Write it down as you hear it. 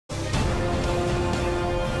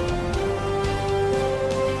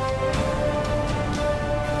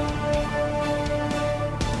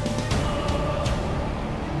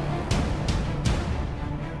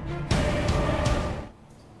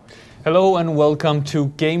Hello and welcome to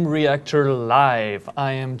Gamereactor Live.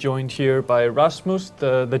 I am joined here by Rasmus,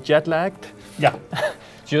 the jet-lagged. Yeah.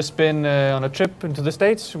 Just been on a trip into the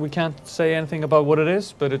States. We can't say anything about what it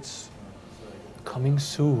is, but it's coming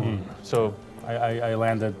soon. So I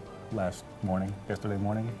landed yesterday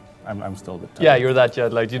morning. I'm still a bit tired. yeah, you're that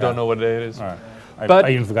jet-lagged. You don't know what day it is. All right. But I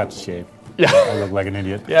even forgot to shave. Yeah. I look like an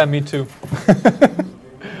idiot. Yeah, me too.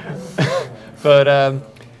 But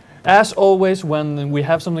as always, when we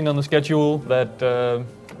have something on the schedule that,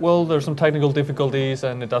 well, there's some technical difficulties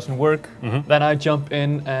and it doesn't work, then I jump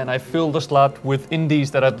in and I fill the slot with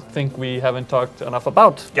indies that I think we haven't talked enough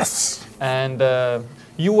about. Yes. And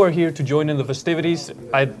you are here to join in the festivities.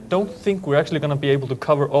 I don't think we're actually going to be able to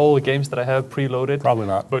cover all the games that I have preloaded. Probably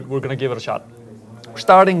not. But we're going to give it a shot.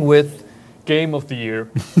 Starting with Game of the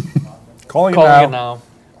Year. Calling it now.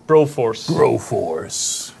 Broforce.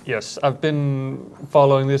 Broforce. Yes, I've been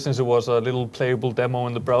following this since it was a little playable demo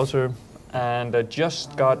in the browser, and I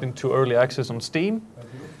just got into early access on Steam,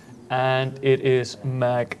 and it is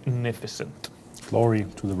magnificent. Glory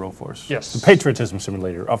to the Broforce. Yes. The patriotism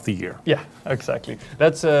simulator of the year. Yeah, exactly.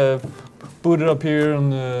 Let's boot it up here on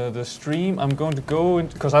the stream. I'm going to go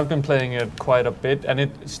into, because I've been playing it quite a bit, and it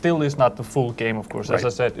still is not the full game, of course. As I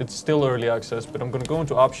said, it's still early access, but I'm going to go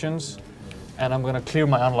into options, and I'm going to clear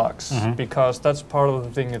my unlocks, because that's part of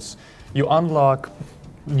the thing. It's you unlock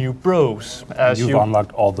new bros. You've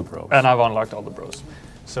unlocked all the bros. And I've unlocked all the bros.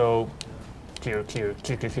 So, clear.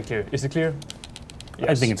 Is it clear? Yes.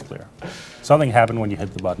 I think it's clear. Something happened when you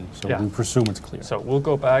hit the button, so we presume it's clear. So we'll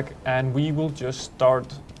go back and we will just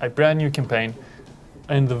start a brand new campaign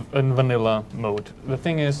in vanilla mode. The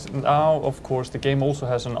thing is, now of course the game also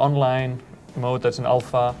has an online mode that's an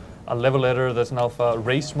alpha, a level editor that's an alpha,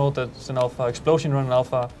 race mode that's an alpha, explosion run an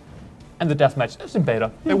alpha, and the deathmatch that's in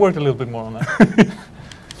beta. They worked a little bit more on that.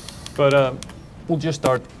 But we'll just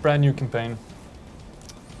start brand new campaign.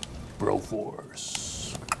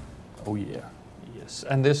 Broforce. Oh yeah. Yes,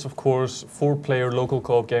 and this of course 4-player local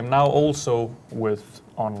co-op game, now also with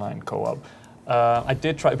online co-op. I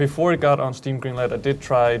did try, before it got on Steam Greenlight, I did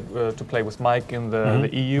try to play with Mike in the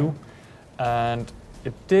EU, and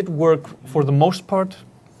it did work for the most part,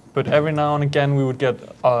 but every now and again we would get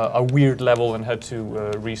a weird level and had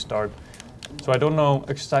to restart. So I don't know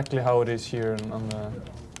exactly how it is here on the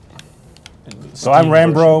So I'm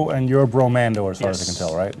Rambro and you're Bromando as far as I can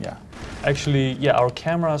tell, right? Yeah. Actually, yeah, our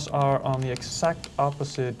cameras are on the exact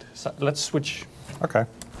opposite side. Let's switch. Okay.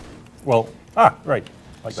 Well, right.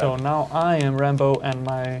 Like so that. now I am Rambo and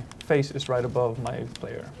my face is right above my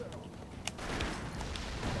player.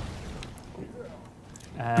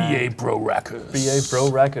 BA Bro Rackus. BA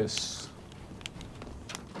Bro Rackus.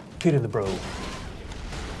 Get in the bro.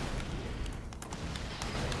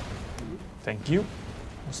 Thank you.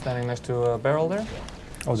 I'm standing next to a barrel there.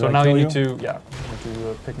 Oh, so now you need to,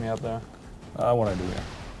 pick me up there. What do I do here?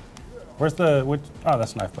 Where's the, oh,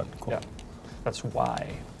 that's knife button, cool. Yeah, that's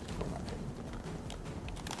Y.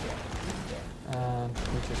 And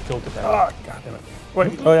we just killed the barrel. Oh, God damn it.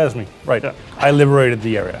 Wait, oh, yeah, that's me. Right, I liberated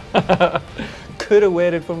the area. Could have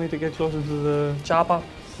waited for me to get closer to the chopper,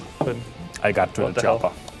 but I got to the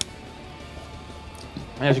chopper.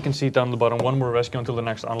 As you can see down the bottom, one more rescue until the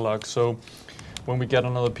next unlock. So when we get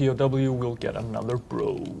another POW, we'll get another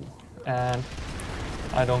bro. And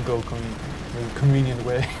I don't go the convenient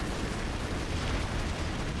way.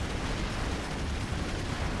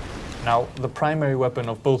 Now, the primary weapon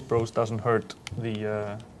of both bros doesn't hurt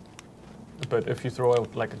the, but if you throw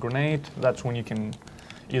out like a grenade, that's when you can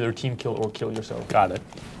either team kill or kill yourself. Got it.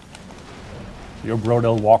 You're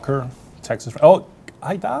Brodell Walker, Texas. Oh,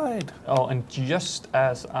 I died. Oh, and just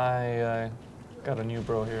as I got a new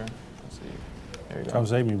bro here. Let's see. There you go. Come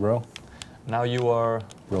save me, bro. Now you are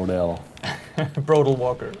Brodell. Brodell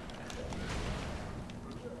Walker.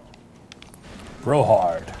 Bro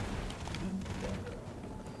hard.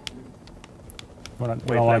 You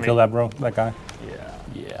don't want to kill that bro? That guy? Yeah.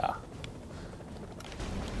 Yeah.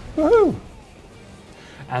 Woohoo!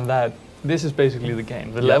 And this is basically the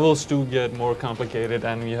game. The levels do get more complicated,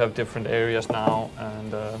 and you have different areas now,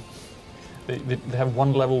 and they have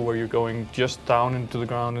one level where you're going just down into the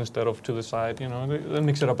ground instead of to the side. You know, they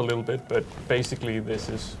mix it up a little bit, but basically this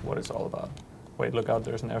is what it's all about. Wait, look out!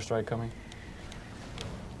 There's an airstrike coming.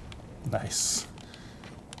 Nice.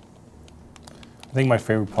 I think my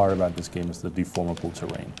favorite part about this game is the deformable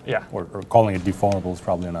terrain. Yeah. Or calling it deformable is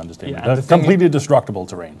probably an understatement. Yeah, completely destructible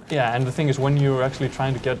terrain. Yeah, and the thing is, when you're actually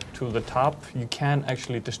trying to get to the top, you can't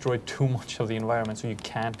actually destroy too much of the environment, so you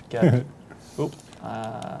can't get... Oop.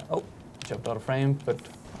 Oh, jumped out of frame, but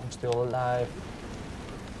I'm still alive.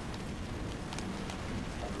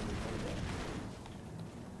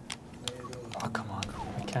 Oh, come on.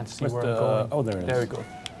 I can't see Where's where the... I'm going. Oh, there it is. There we go.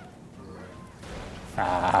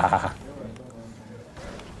 Ah.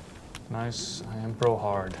 Nice. I am bro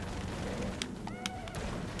hard.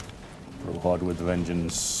 Bro hard with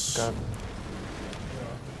vengeance. Got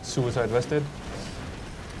suicide vested.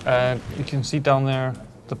 And you can see down there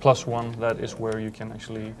the +1. That is where you can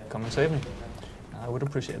actually come and save me. I would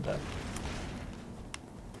appreciate that.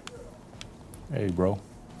 Hey, bro.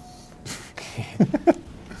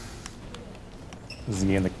 This is a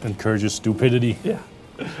game that encourages stupidity. Yeah.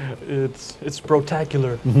 It's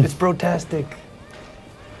brotacular. It's brotastic.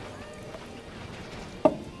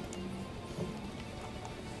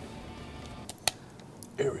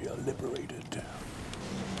 Area liberated.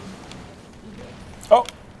 Oh,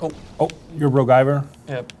 you're Brogiver.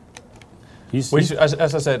 Yep. He's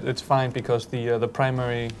As I said, it's fine because the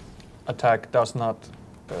primary attack does not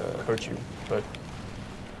hurt you, but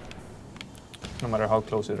no matter how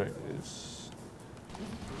close it is.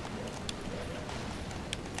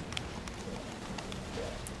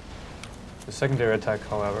 The secondary attack,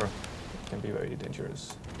 however, can be very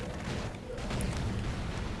dangerous.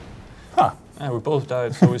 Huh. And we both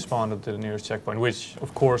died, so we spawned at the nearest checkpoint, which,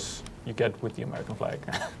 of course, you get with the American flag.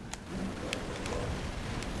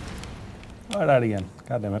 Oh, I died again.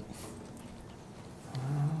 God damn it.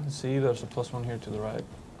 Let's see, there's a +1 here to the right.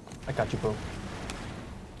 I got you, bro.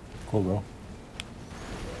 Cool, bro.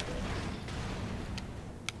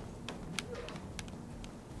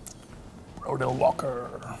 Brodell Walker,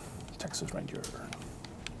 Texas Ranger.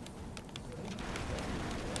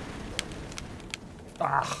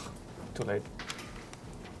 Ah, too late.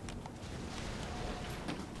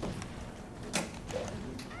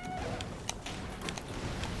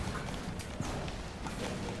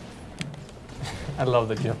 I love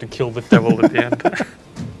that you have to kill the devil at the end.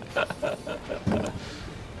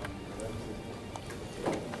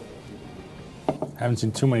 Haven't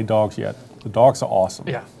seen too many dogs yet. The dogs are awesome.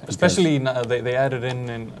 Yeah, especially now they added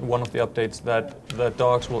in one of the updates that the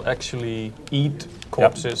dogs will actually eat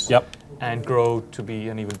corpses Yep. and grow to be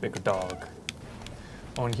an even bigger dog.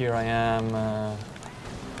 Oh, and here I am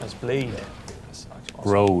as Blade. That's awesome.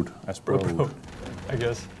 Broad. That's Broad. Bro, I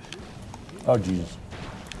guess. Oh, Jesus.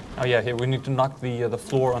 Oh yeah, here we need to knock the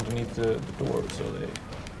floor underneath the door so they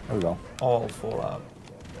There we go. all fall out.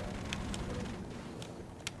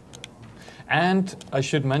 And I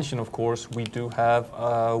should mention, of course, we do have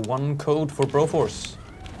one code for Broforce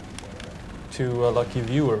to a lucky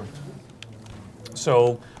viewer.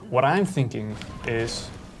 So what I'm thinking is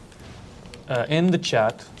in the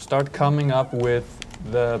chat, start coming up with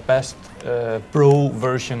the best bro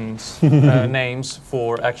versions names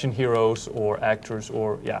for action heroes or actors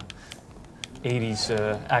or, yeah, 80s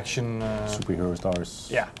action. Superhero stars.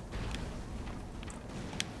 Yeah.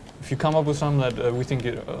 If you come up with some that we think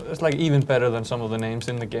it's like even better than some of the names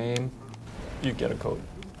in the game, you get a code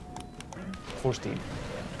for Steam.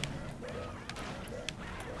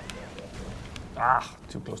 Ah,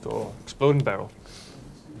 too close to exploding barrel.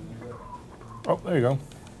 Oh, there you go.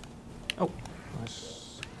 Oh,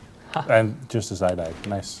 nice. And just as I died.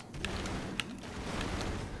 Nice.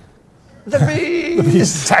 The bees!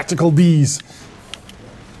 These tactical bees.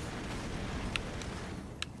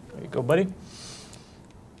 There you go, buddy.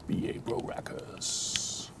 BA Bro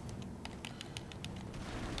Rackers.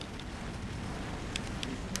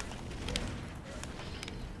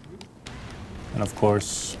 And of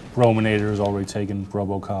course, Brominator is already taken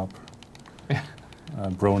Robocop. Yeah.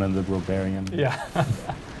 Bronan the Brobarian. Yeah.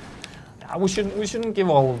 Nah, we shouldn't give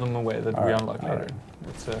all of them away that we unlock later. Right.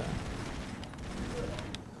 It's but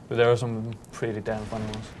there are some pretty damn funny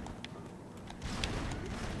ones.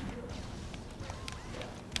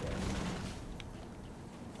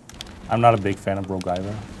 I'm not a big fan of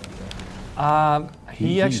Brogiver.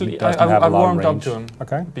 He actually, doesn't have a I lot of warmed up range. to him.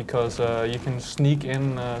 Okay. Because you can sneak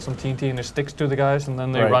in some TNT and it sticks to the guys, and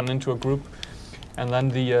then they Right. run into a group. And then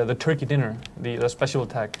the turkey dinner, the special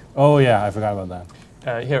attack. Oh yeah, I forgot about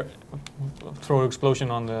that. Here, throw an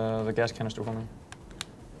explosion on the gas canister for me.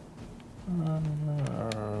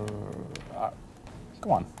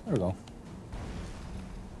 Come on, there we go.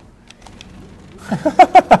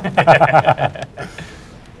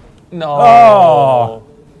 No. Oh.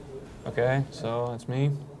 Okay, so that's me.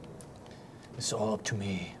 It's all up to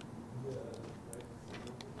me.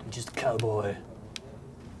 I'm just a cowboy.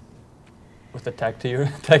 With the tactical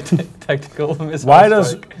missile Why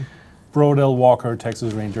does strike. Brodell Walker,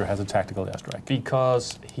 Texas Ranger, has a tactical airstrike?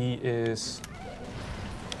 Because he is...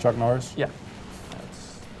 Chuck Norris? Yeah.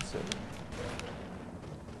 That's it.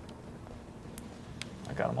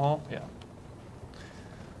 I got them all? Yeah.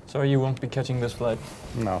 Sorry you won't be catching this flight.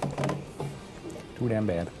 No. Too damn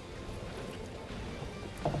bad.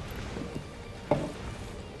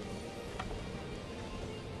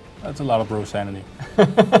 That's a lot of bro sanity.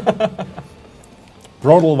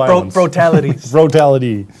 Brutal violence. Brutalities.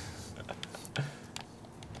 Brutality.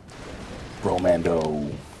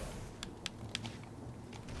 Bromando.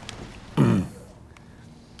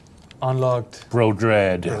 Unlocked. Bro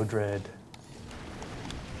dread. Bro dread.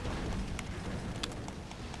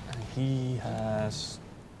 And he has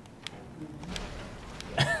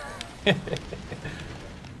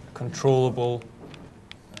controllable.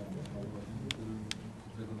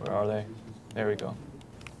 Where are they? There we go.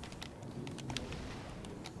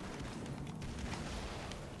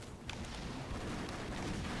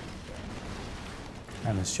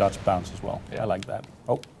 And his shots bounce as well. Yeah. I like that.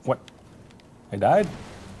 Oh, what? I died?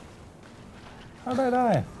 How did I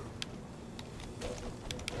die?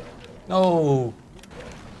 No!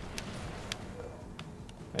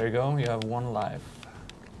 There you go, you have 1 life.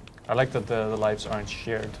 I like that the lives aren't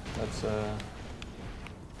shared. That's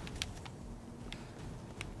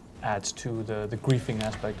adds to the griefing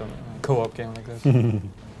aspect of a co-op game like this.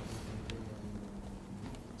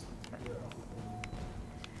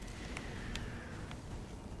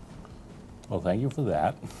 Well, thank you for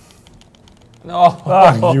that. No!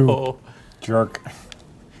 Ah, you jerk.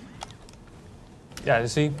 Yeah, you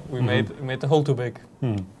see, we made the hole too big.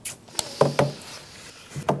 You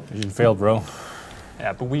failed, bro.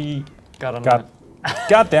 Yeah, but we got on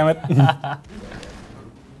God damn it.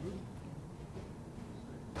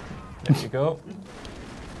 There you go.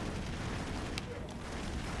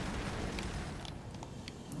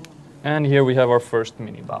 And here we have our first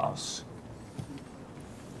mini boss.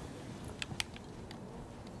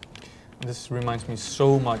 This reminds me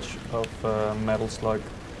so much of Metal Slug.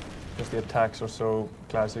 Just the attacks are so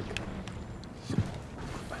classic.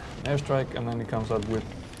 Airstrike, and then he comes out with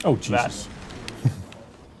Oh, Jesus.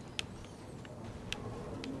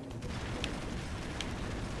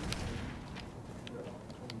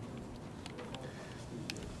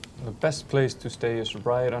 The best place to stay is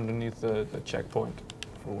right underneath the checkpoint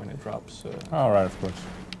for when it drops. All right, of course.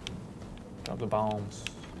 Drop the bombs.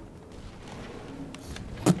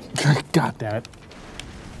 God damn it.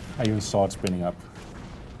 I even saw it spinning up,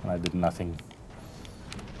 and I did nothing.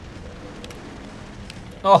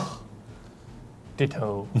 Oh!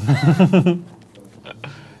 Ditto.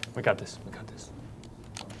 We got this, we got this.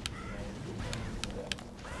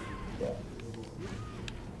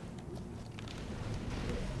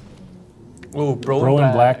 Oh, Bro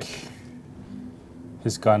in black.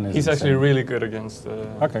 His gun is He's actually insane. really good against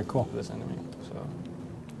Okay, cool. this enemy. So.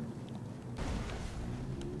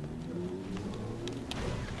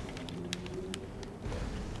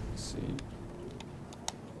 Let's see.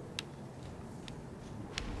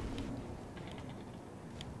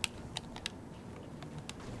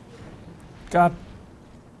 God.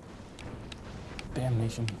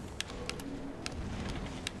 Damnation.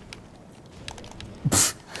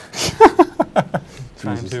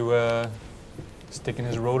 Trying to stick in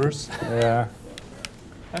his rotors. Yeah.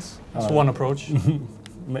 That's one approach.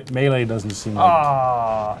 Melee doesn't seem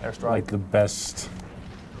like, Airstrike. like the best.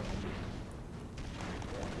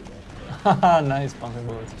 Nice bouncing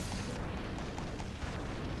bullets.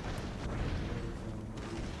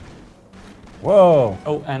 Whoa.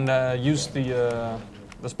 Oh, and use the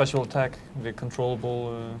special attack, the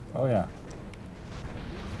controllable. Oh, yeah.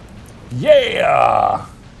 Yeah!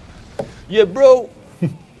 Yeah, bro.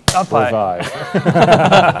 Up high. Revive.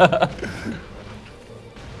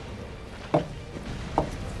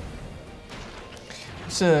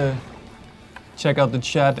 Let's check out the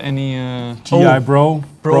chat. Any GI bro.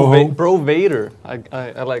 Bro Vader.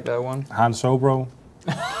 I like that one. Han So bro.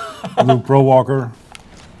 Luke Bro Walker.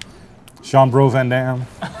 Sean Bro Van Dam.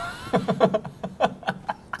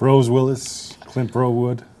 Bros Willis. Clint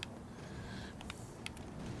Browood.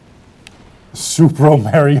 Super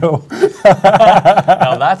Mario.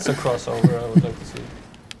 Now that's a crossover I would like to see.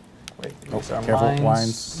 Wait, these are Careful,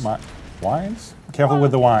 mines. wines. Wines? Careful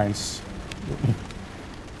with the wines.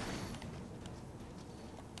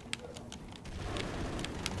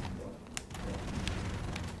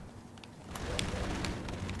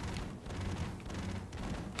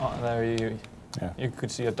 Oh, there you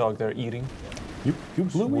could see a dog there eating. You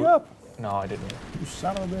blew me up. No, I didn't. You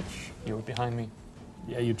son of a bitch. You were behind me.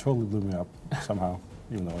 Yeah, you totally blew me up somehow,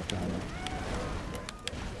 even though I was behind you.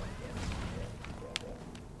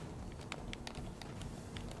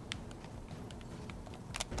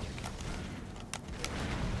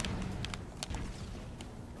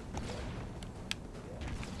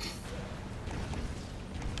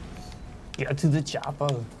 Get to the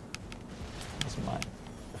chopper. That's my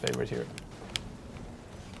favorite here.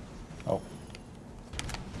 Oh.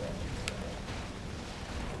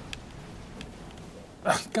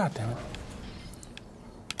 God damn it.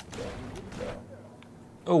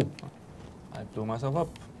 Oh, I blew myself up.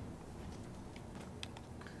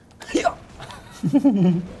 Yeah.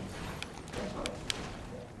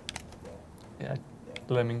 Yeah,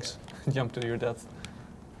 lemmings jump to your death.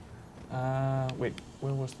 Wait,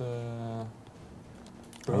 where was the...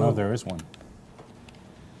 Oh, no, there is one.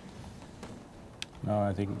 No,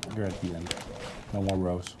 I think you're at the end. No more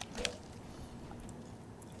rows.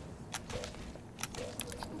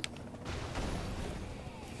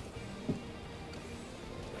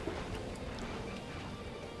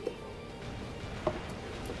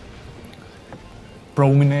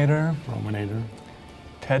 Brominator. Brominator.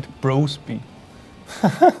 Ted Brosby.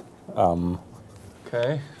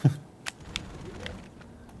 Okay.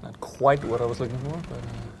 Not quite what I was looking for, but...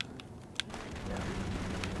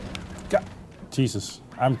 God. Jesus,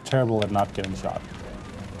 I'm terrible at not getting shot.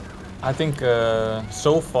 I think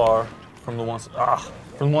so far, from the ones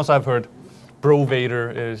I've heard,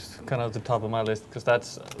 Brovader is kind of the top of my list because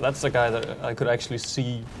that's the guy that I could actually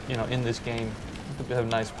see, you know, in this game. He could have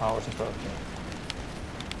nice powers and stuff.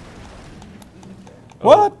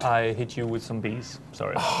 What? Oh, I hit you with some bees.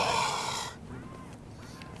 Sorry.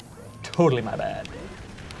 Totally my bad.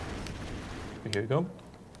 Here you go.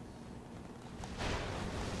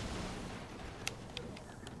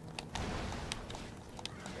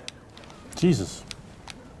 Jesus.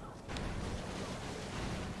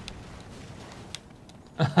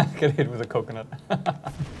 Get hit with a coconut.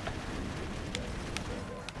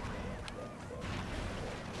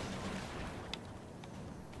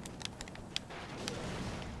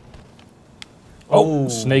 Oh,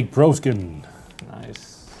 Snake Broskin.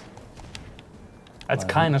 Nice. That's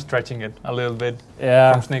kind of stretching it a little bit.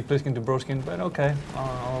 Yeah. From Snake Plissken to Broskin, but okay,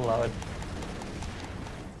 I'll allow it.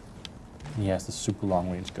 He has the super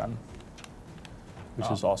long range gun,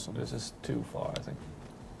 which is awesome. This is too far, I think.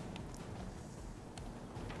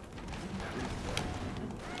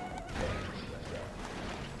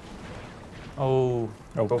 Oh,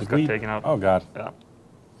 both got taken out. Oh god. Yeah.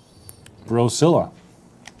 Brosilla.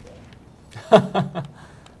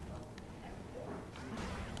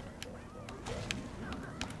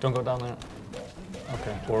 Don't go down there.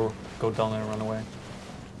 Okay, or go down there and run away.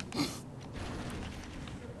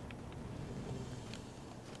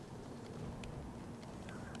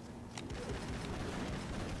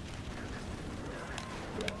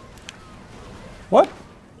 What?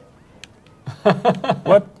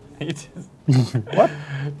 What? You just What?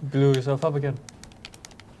 blew yourself up again.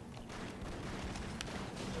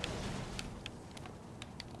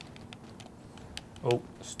 Oh,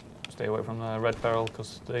 stay away from the red barrel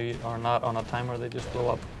because they are not on a timer, they just blow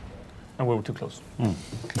up. And we were too close.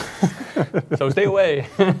 So stay away.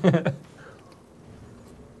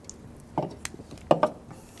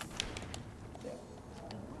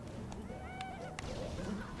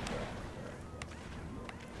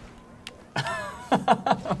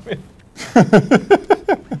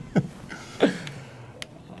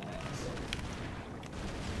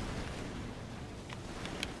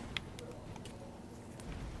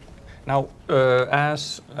 Now,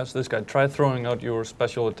 as this guy, try throwing out your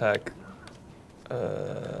special attack.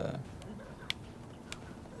 Yeah,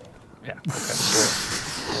 okay,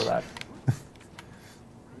 for that.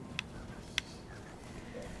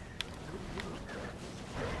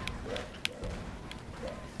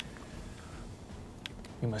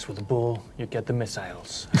 You mess with the bull, you get the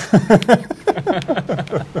missiles.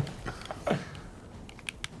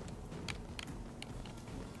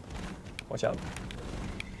 Watch out.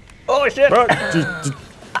 Oh shit!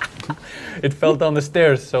 It fell down the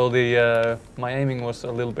stairs, so the my aiming was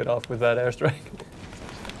a little bit off with that airstrike.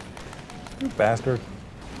 You bastard.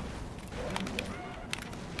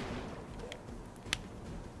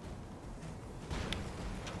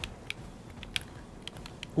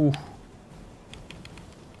 Ooh.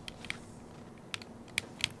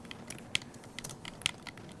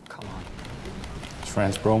 Come on.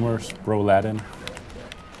 Transbromers, Bro Latin,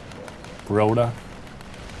 Broda.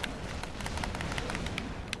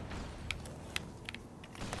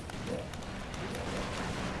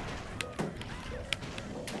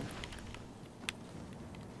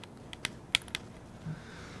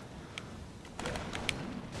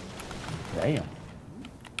 Damn.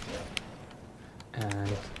 And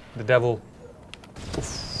the devil.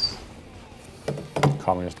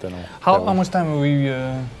 Communist dinner. How much time are we?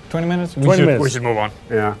 20 minutes? 20 minutes. We should move on.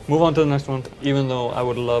 Yeah. Move on to the next one, even though I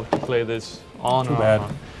would love to play this on Too and bad.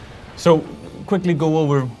 on. So, quickly go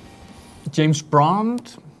over James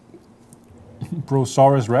Bond.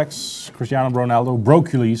 Brosaurus Rex, Cristiano Ronaldo,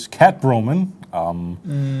 Brocules, Cat Broman,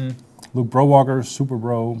 Luke Browalker, Super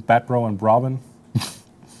Bro, Bat Bro, and Brobin.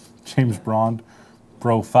 James Bond,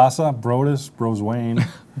 Brofasa, Brodus, Bros Wayne,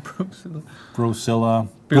 Brosilla,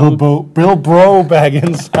 Bill Bro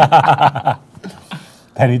Baggins,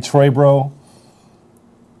 Penny Troy Bro,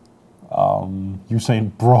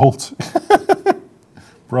 Usain Bolt,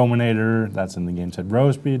 Brominator, that's in the game set.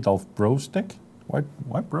 Brosby, Dolph Brostick?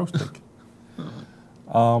 What Brostick?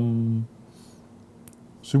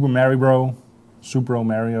 Super Mario Bro, Supro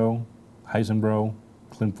Mario, Heisen Bro,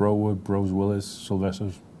 Clint Browood, Bros Willis,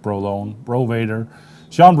 Sylvester Bro Lone, Bro Vader,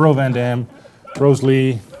 Sean Bro Van Dam, Bros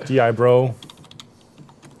Lee, G.I. Bro.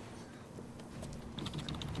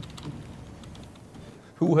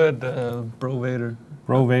 Who had Bro Vader?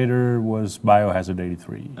 Bro Vader was Biohazard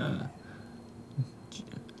 83.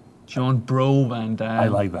 John Bro Van Dam. I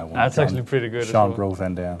like that one. That's actually pretty good. Sean as well. Bro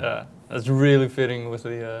Van Dam. Yeah, that's really fitting with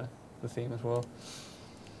the theme as well.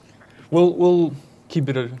 We'll keep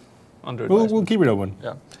it under. We'll keep it open.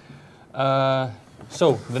 Yeah.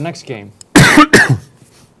 So the next game.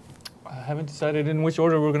 I haven't decided in which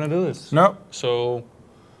order we're gonna do this. No. So.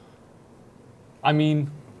 I mean,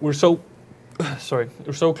 we're so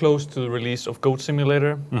close to the release of Goat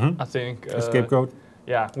Simulator. I think. Scapegoat.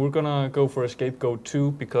 Yeah, we're gonna go for Escape Goat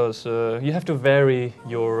 2 because you have to vary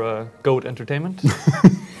your goat entertainment.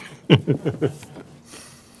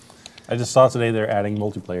 I just saw today they're adding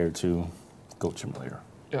multiplayer to Goat Simulator.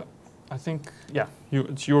 Yeah, I think, yeah,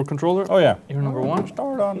 it's your controller. Oh yeah. You're number one.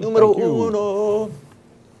 Start on. Numero uno.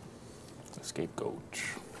 Scapegoat.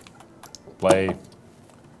 Play.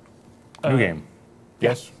 New game.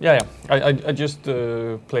 Yes? Yeah. I just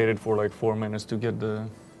played it for like 4 minutes to get the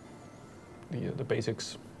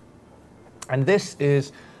basics. And this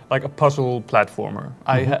is like a puzzle platformer.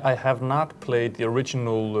 I have not played the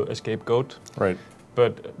original Escape Goat. Right.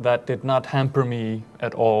 But that did not hamper me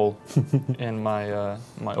at all in my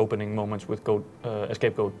my opening moments with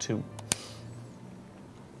Escape Goat 2.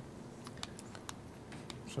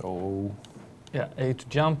 So. Yeah, A to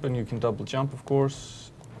jump, and you can double jump, of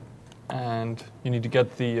course. And you need to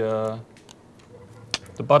get the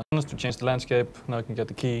buttons to change the landscape. Now you can get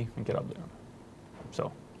the key and get up there.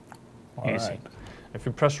 So, easy. Right. If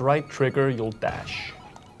you press right trigger, you'll dash.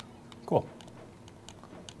 Cool.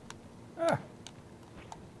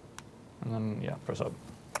 And then, yeah, press up.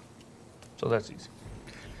 So that's easy.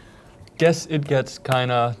 Guess it gets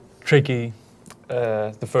kind of tricky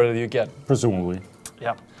the further you get. Presumably.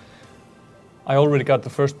 Yeah. I already got the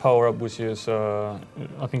first power-up, which is, I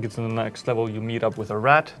think it's in the next level, you meet up with a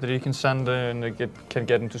rat that you can send and it can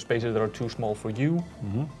get into spaces that are too small for you.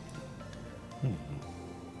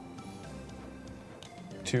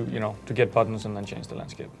 To get buttons and then change the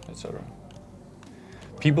landscape, etc.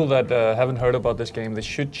 People that haven't heard about this game, they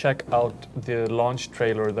should check out the launch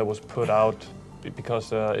trailer that was put out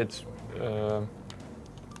because it's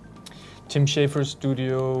Tim Schafer's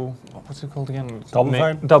studio. What's it called again? Double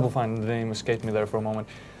Fine? Double Fine. The name escaped me there for a moment.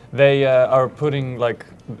 They are putting like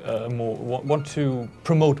want to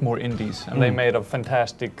promote more indies, and they made a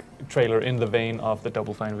fantastic trailer in the vein of the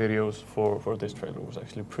Double Fine videos for this trailer. It was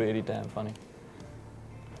actually pretty damn funny.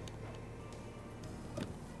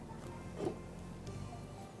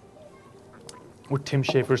 Or Tim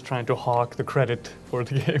Schafer's trying to hawk the credit for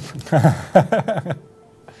the game.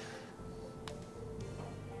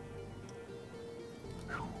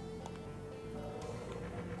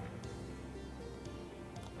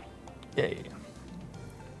 Yay.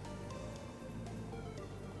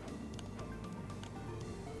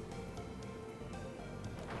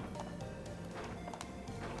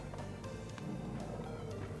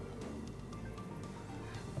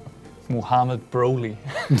 Muhammad Broly.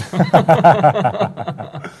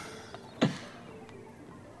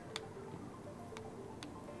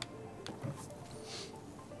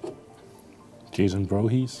 Jason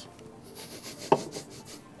Voorhees.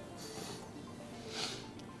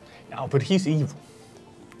 No, but he's evil.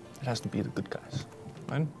 It has to be the good guys,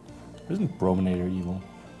 right? Isn't Brominator evil?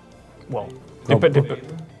 Well,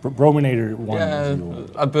 Brominator 1 is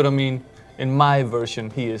evil. but I mean, in my version,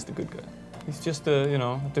 he is the good guy. He's just a,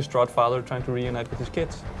 a distraught father trying to reunite with his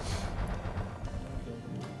kids.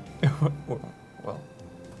 Well.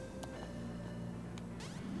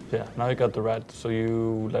 Yeah, now you got the rat, so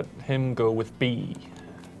you let him go with B.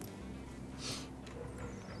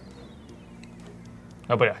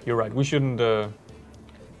 No, but yeah, you're right. We shouldn't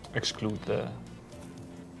exclude the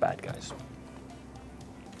bad guys.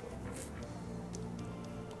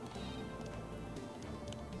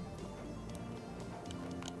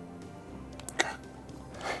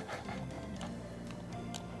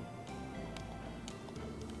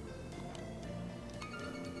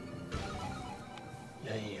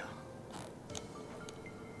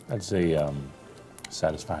 That's a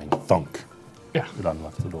satisfying thunk. Yeah. It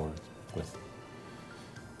unlocks the door with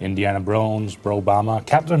Indiana Brones, Brobama,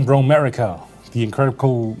 Captain Bromerica, the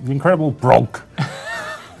incredible Broke.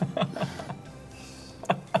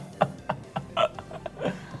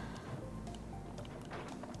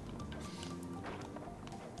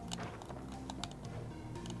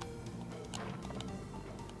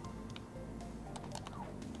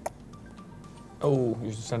 Oh,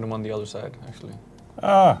 you should send him on the other side, actually.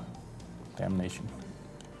 Ah, damnation.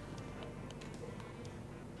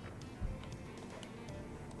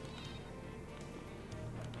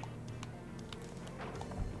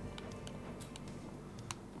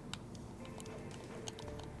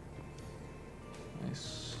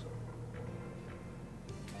 Nice.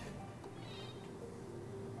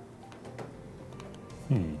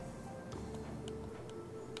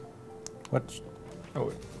 What's... Oh,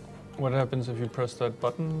 wait. What happens if you press that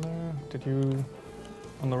button there? Did you...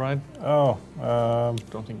 on the right? Oh,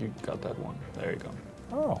 Don't think you got that one. There you go.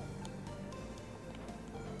 oh.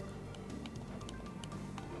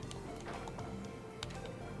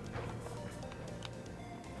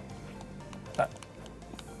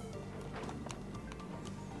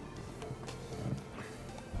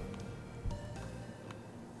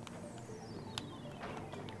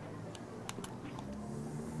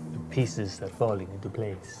 Pieces are falling into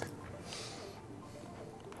place.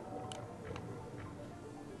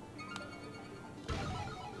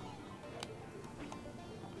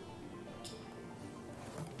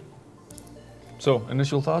 So,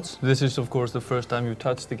 initial thoughts? This is, of course, the first time you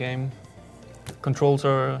touched the game. Controls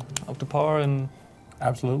are up to par and...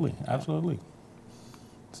 Absolutely, absolutely.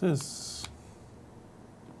 It's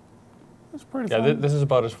pretty Yeah, fun. this is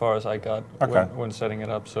about as far as I got Okay. when setting it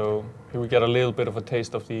up. So here we get a little bit of a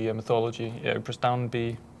taste of the mythology. Yeah, you press down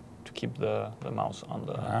B to keep the mouse on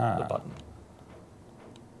the button.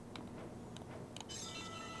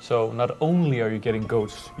 So not only are you getting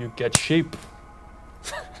goats, you get sheep.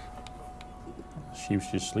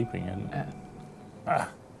 Sheep's just sleeping and... Yeah.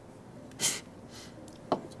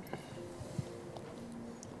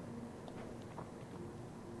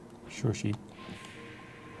 Sure, sheep.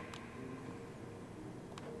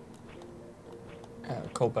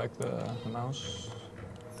 Call back the mouse.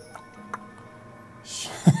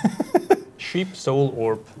 Sheep soul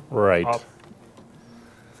orb. Right. Up.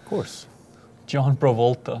 Of course. John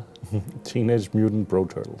Travolta. Teenage Mutant Bro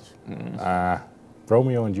Turtles.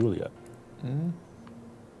 Romeo and Juliet.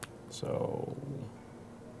 So...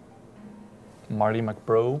 Marty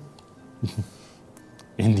McBro.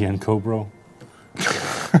 Indian Cobra.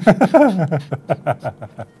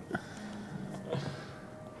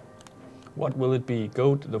 What will it be?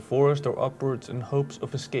 Go to the forest or upwards in hopes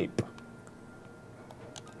of escape?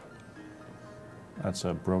 That's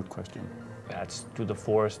a broad question. That's to the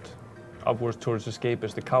forest. Upwards towards escape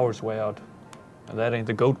is the coward's way out. And that ain't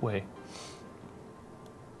the goat way.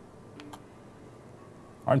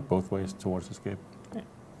 Aren't both ways towards escape? Yeah.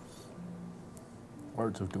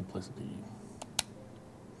 Words of duplicity.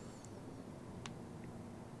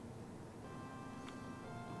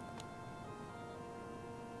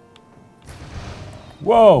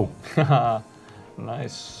 Whoa!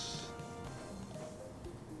 Nice.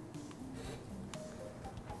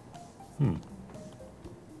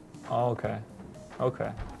 Oh, okay.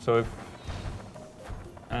 Okay. So if...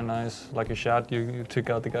 And nice. Like a shot, you took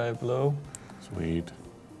out the guy below. Sweet.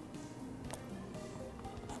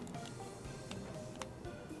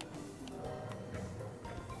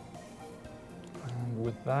 And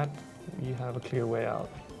with that, you have a clear way out.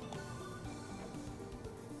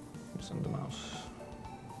 Send the mouse.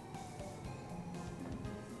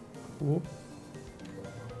 Whoop.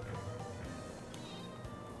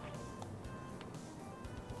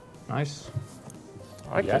 Nice.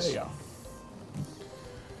 I like this. Yeah.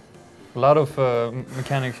 A lot of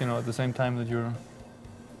mechanics, you know, at the same time that you're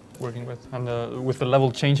working with, and with the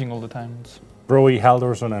level changing all the time. It's Broy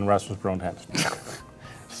Haldorsson and Rasmus Brownhead.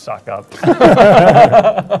 suck up.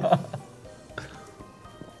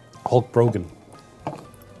 Hulk Brogan.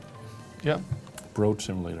 Yeah. Broad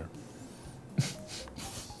Simulator.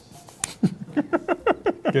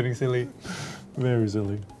 Getting silly. Very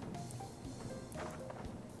silly.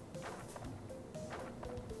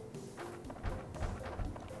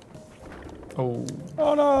 Oh.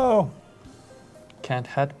 Oh no! Can't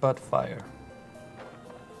headbutt fire.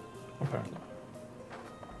 Apparently.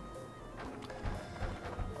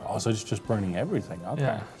 Oh, so it's just burning everything. Okay.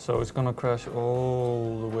 Yeah, so it's gonna crash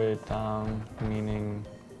all the way down, meaning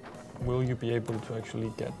will you be able to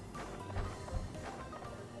actually get...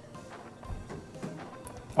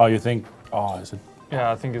 Oh, you think? Oh, is it?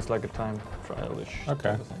 Yeah, I think it's like a time trial-ish Okay.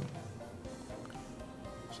 type of thing.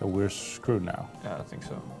 So we're screwed now. Yeah, I think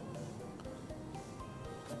so.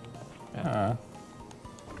 Yeah.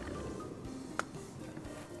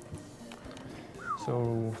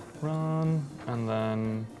 So run, and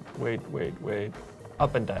then wait.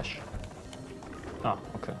 Up and dash. Ah,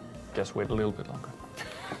 okay. Guess wait a little bit longer.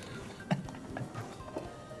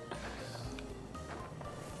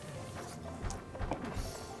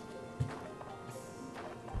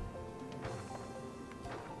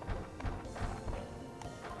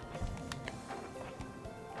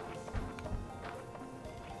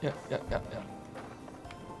 Yeah.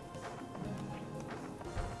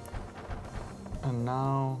 And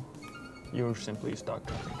now you're simply stuck,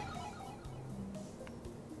 I think.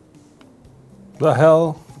 The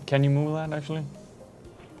hell? Can you move that actually?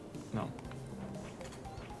 No.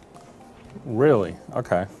 Really?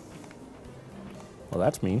 Okay. Well,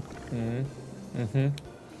 that's mean.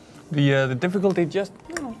 The difficulty just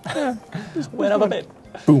went up a bit.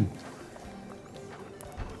 Boom.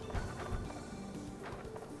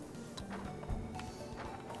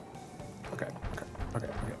 Okay.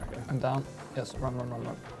 And down. Yes, run.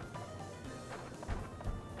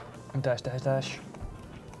 And dash.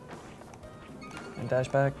 And dash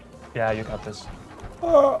back. Yeah, you got this.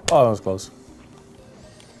 Oh, that was close.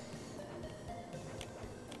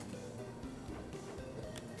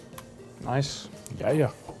 Nice.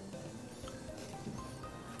 Yeah.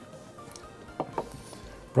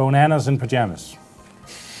 Bro-nanas in pajamas.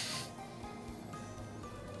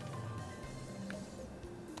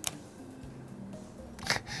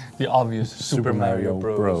 The obvious Super Mario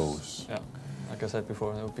Bros. Bros. Yeah, like I said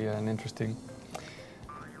before, that would be an interesting.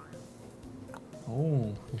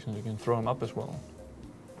 Oh, you can throw him up as well.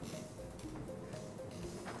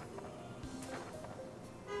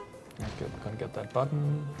 Gonna get that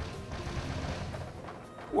button.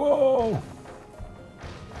 Whoa!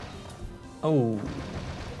 Oh,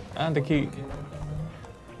 and the key.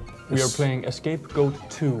 We are playing Escape Goat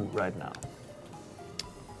 2 right now.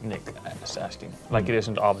 Nick is asking, like it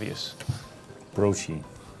isn't obvious. Broshi.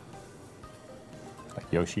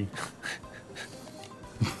 Like Yoshi.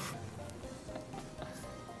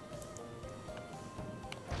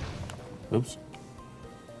 Oops.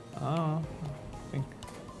 I think.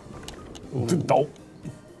 Dope.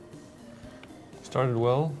 Started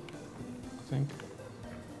well, I think.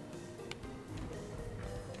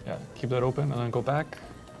 Yeah, keep that open and then go back.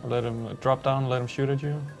 Let him drop down, let him shoot at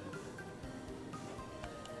you.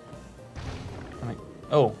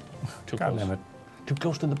 Oh, too God close. damn it. Too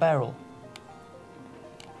close to the barrel.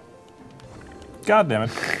 God damn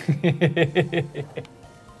it.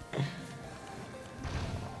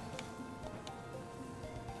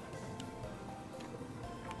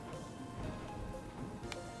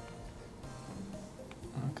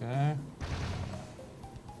 Okay.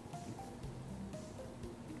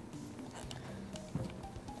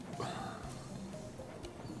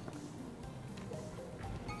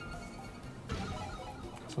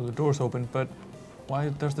 So the door's open, but why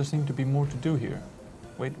does there seem to be more to do here?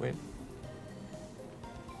 Wait.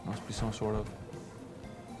 Must be some sort of...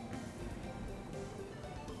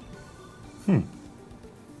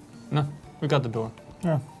 No, we got the door.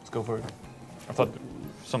 Yeah. Let's go for it. I thought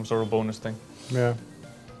some sort of bonus thing. Yeah.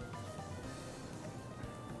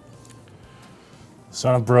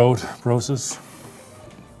 Son of Brosis.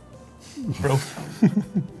 Bro.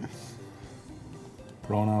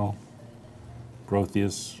 Brono.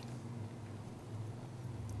 Brotheus.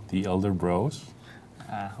 The Elder Bros.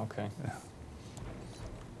 Ah, okay.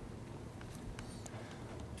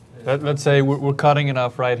 Let's say we're cutting it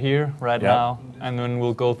off right here, right now, and then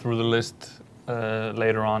we'll go through the list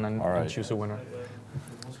later on and choose a winner.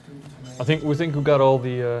 We think we got all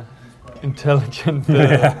the intelligent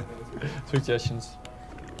suggestions.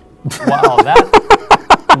 Wow,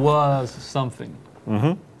 that was something.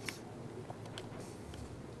 Mm-hmm.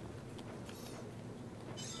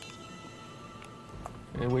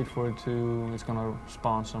 Okay, wait for it to. It's gonna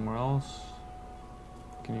spawn somewhere else.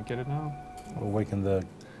 Can you get it now? We'll waken the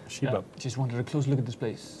sheep up. Just wanted a close look at this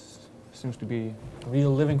place. Seems to be a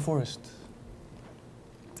real living forest.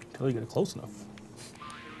 Until you get close enough.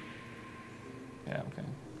 Yeah, okay.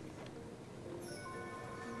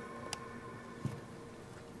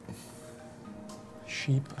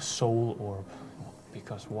 Sheep soul orb.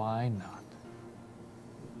 Because why not?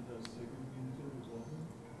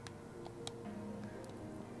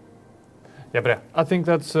 Yeah, but I think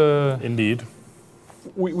that's... Indeed.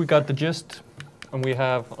 We got the gist, and we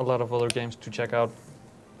have a lot of other games to check out.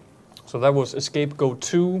 So that was Escape Goat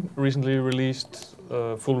 2, recently released,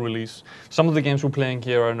 full release. Some of the games we're playing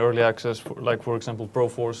here are in early access, like for example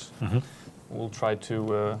Broforce. Mm-hmm. We'll try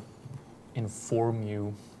to inform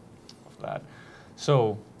you that.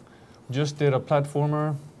 So, just did a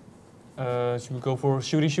platformer. Should we go for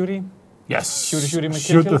shooty? Yes. Shooty,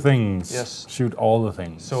 Shoot the things. Yes. Shoot all the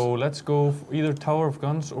things. So let's go for either Tower of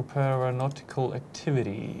Guns or Paranautical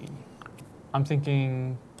Activity. I'm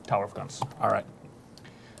thinking Tower of Guns. All right.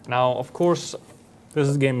 Now, of course, This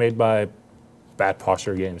is a game made by Bad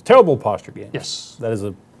Posture Games. Terrible Posture Games. yes, That is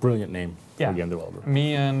a brilliant name for Yeah. a game developer.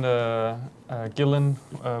 me and Gillen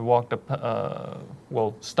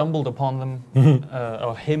stumbled upon them,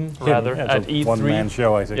 or him rather, Yeah, at it's a E3. one-man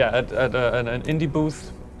show, I think. Yeah, at an indie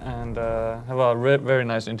booth, and have a very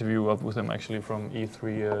nice interview up with him actually from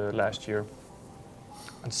E3 last year.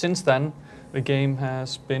 And since then, the game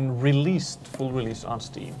has been released, full release on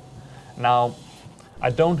Steam. Now, I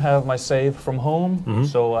don't have my save from home,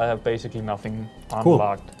 so I have basically nothing Cool.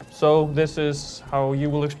 unlocked. So this is how you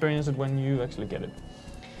will experience it when you actually get it.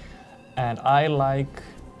 And I like,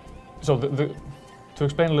 so to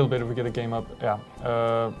explain a little bit if we get the game up,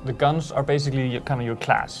 the guns are basically kind of your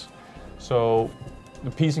class. So the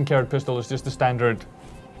peas and carrot pistol is just the standard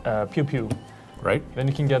pew pew. Right? Then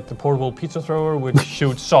you can get the portable pizza thrower, which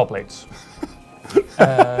shoots saw blades.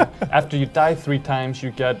 After you die 3 times, you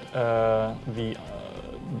get the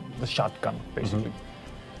shotgun, basically.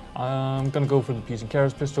 I'm gonna go for the peas and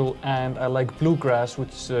carrots pistol, and I like bluegrass, which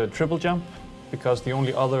is triple jump, because the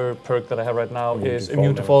only other perk that I have right now is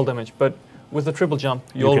immune to fall damage. But with the triple jump,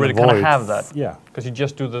 you can already kind of avoid- have that, Yeah. because you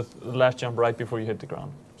just do the last jump right before you hit the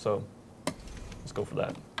ground. So let's go for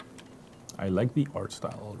that. I like the art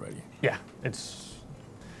style already. Yeah, it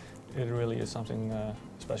really is something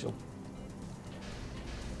special.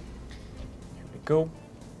 Here we go.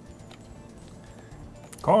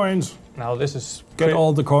 Coins! Now this is Get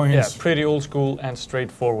all the coins. Yeah, pretty old school and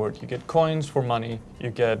straightforward. You get coins for money,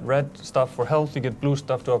 you get red stuff for health, you get blue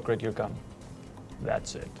stuff to upgrade your gun.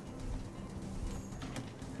 That's it.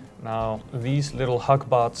 Now these little hug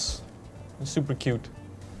bots are super cute,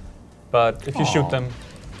 but if you shoot them,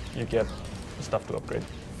 you get stuff to upgrade.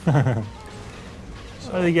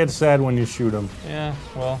 So they get sad when you shoot them. Yeah,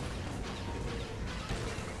 well,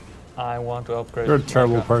 I want to upgrade. You're a my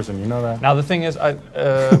terrible gun. person, you know that? Now the thing is,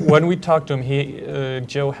 when we talked to him,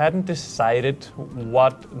 Joe hadn't decided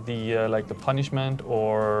what the like the punishment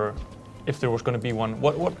or if there was going to be one.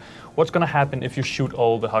 What's going to happen if you shoot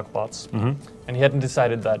all the hug bots? And he hadn't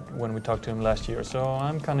decided that when we talked to him last year. So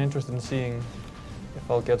I'm kind of interested in seeing if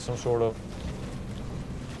I'll get some sort of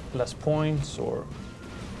less points or.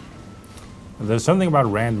 There's something about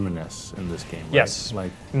randomness in this game, right? Yes.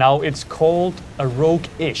 Like, Now it's called a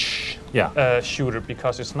rogue-ish yeah. shooter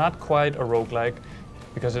because it's not quite a roguelike,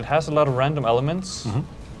 because it has a lot of random elements.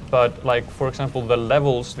 But like, for example, the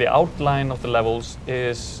levels, the outline of the levels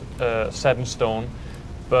is set in stone,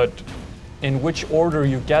 but in which order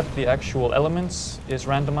you get the actual elements is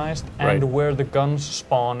randomized, and Right. where the guns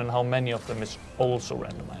spawn and how many of them is also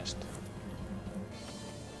randomized.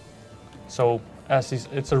 So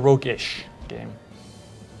it's a rogue-ish game.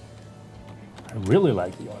 I really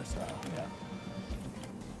like the art style. Yeah.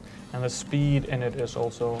 And the speed in it is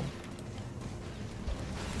also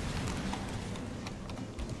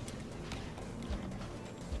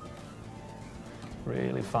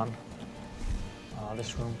really fun.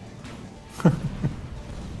 This room.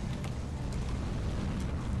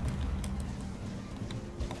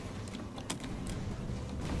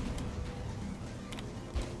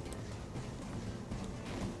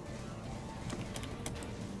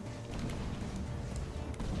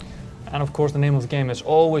 And of course the name of the game is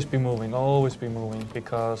always be moving,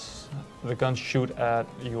 because the guns shoot at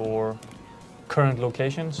your current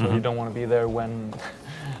location, so you don't want to be there when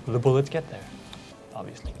the bullets get there,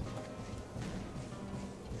 obviously.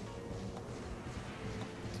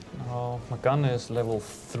 Now, my gun is level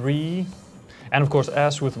 3, and of course,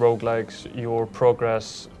 as with roguelikes, your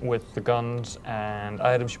progress with the guns and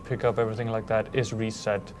items you pick up, everything like that, is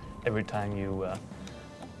reset every time you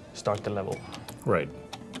start the level. Right.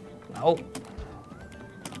 Oh.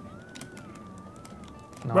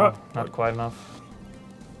 No, not quite enough.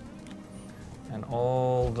 And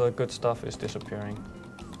all the good stuff is disappearing.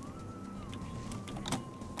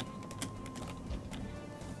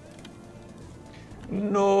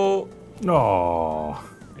 No. No.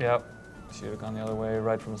 Yep. Should have gone the other way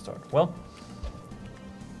right from the start. Well.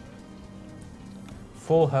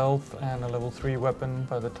 Full health and a level 3 weapon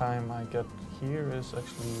by the time I get here is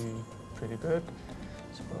actually pretty good.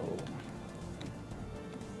 So.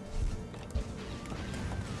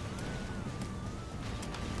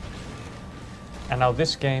 And now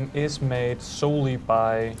this game is made solely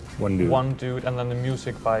by One dude. and then the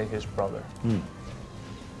music by his brother. And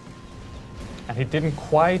he didn't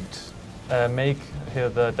quite make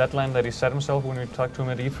the deadline that he set himself when we talked to him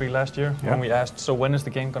at E3 last year. Yeah. When we asked, so when is the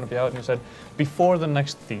game going to be out? And he said, before the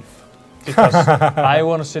next Thief. Because I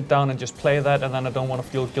want to sit down and just play that, and then I don't want to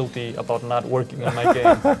feel guilty about not working on my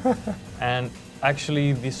game. And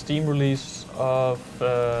actually, the Steam release of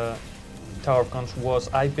Tower of Guns was,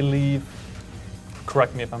 I believe,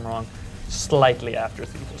 correct me if I'm wrong, slightly after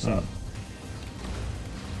Thief was out.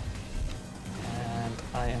 And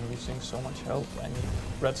I am losing so much health. I need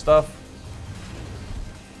red stuff.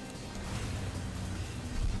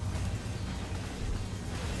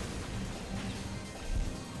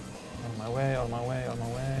 On my way, on my way, on my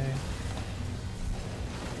way.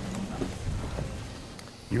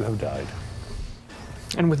 You have died.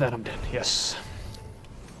 And with that, I'm dead. Yes.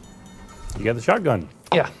 You got the shotgun.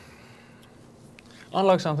 Yeah.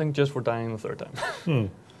 Unlock something just for dying the third time.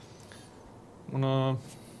 Wanna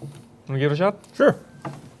give it a shot? Sure.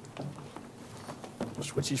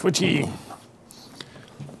 Switchy, switchy.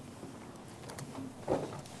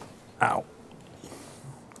 Ow.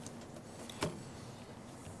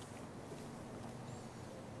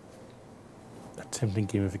 Attempting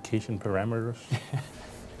gamification parameters.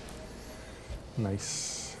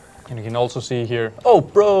 Nice. And you can also see here, oh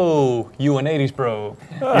bro, you an 80s bro.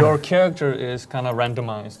 Your character is kind of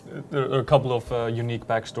randomized. There are a couple of unique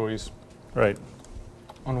backstories Right.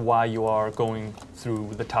 on why you are going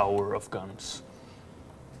through the Tower of Guns.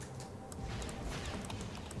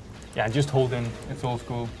 Yeah, just hold in, it's old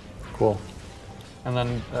school. Cool. And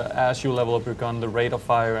then as you level up your gun, the rate of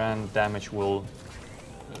fire and damage will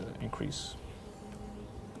increase.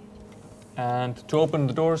 And to open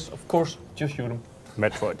the doors, of course, just shoot them.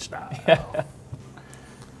 Metroid style.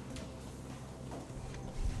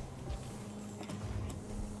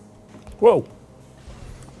 Whoa.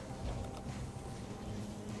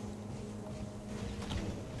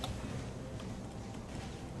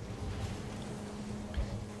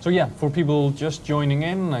 So yeah, for people just joining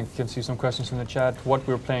in, I can see some questions in the chat. What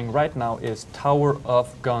we're playing right now is Tower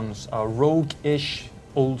of Guns, a rogue-ish,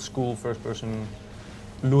 old-school first-person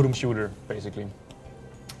loot-'em shooter, basically.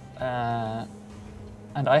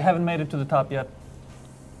 And I haven't made it to the top yet,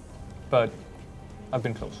 but I've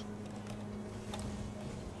been close.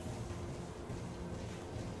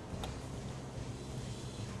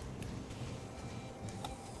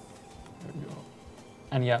 There we go.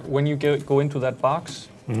 And yeah, when you go into that box,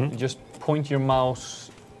 you just point your mouse,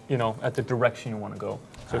 you know, at the direction you want to go.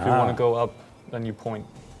 So if you want to go up, then you point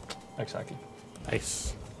exactly.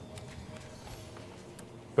 Nice.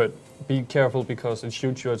 But be careful because it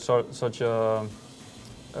shoots you at such an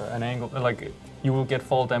angle, like you will get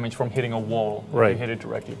fall damage from hitting a wall if you hit it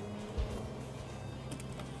directly.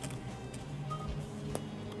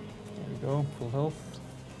 There we go, full health.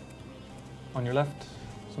 On your left,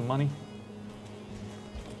 some money.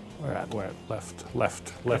 Where at? Where? Left.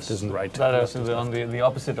 Left. Left Yes, isn't right. That Left is on the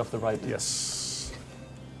opposite of the right. Yes.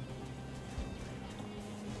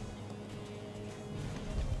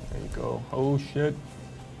 There you go. Oh shit.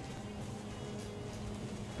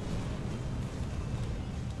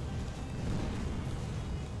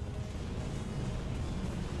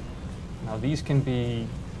 Now these can be,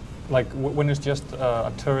 like when it's just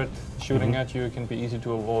a turret shooting at you, it can be easy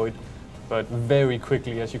to avoid. But very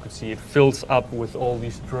quickly, as you could see, it fills up with all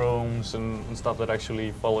these drones and stuff that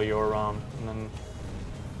actually follow you around. And then,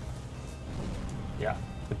 yeah,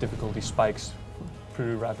 the difficulty spikes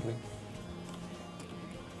pretty rapidly.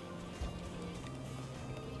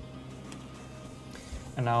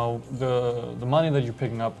 And now the money that you're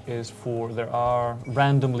picking up is there are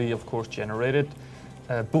randomly, of course, generated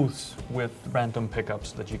booths with random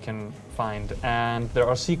pickups that you can find. And there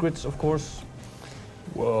are secrets, of course,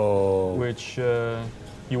 which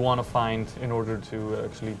you want to find in order to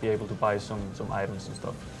actually be able to buy some items and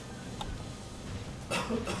stuff.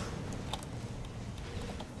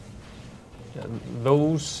 Yeah,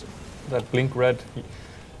 those that blink red,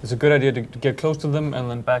 it's a good idea to get close to them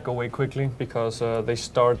and then back away quickly because they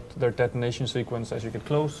start their detonation sequence as you get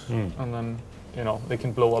close, and then they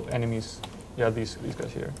can blow up enemies. Yeah, these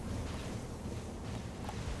guys here,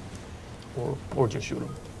 or just shoot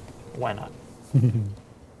them. Why not?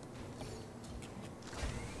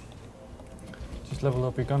 Just level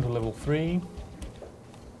up your gun to level 3.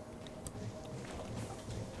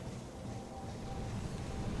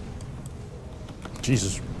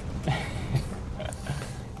 Jesus.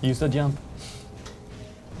 Use the jump.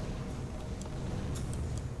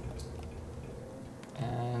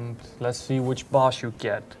 And let's see which boss you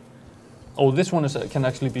get. Oh, this one can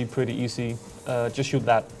actually be pretty easy. Just shoot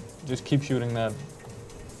that. Just keep shooting that.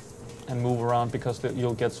 And move around because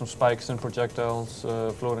you'll get some spikes and projectiles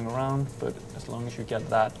floating around, but as long as you get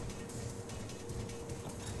that,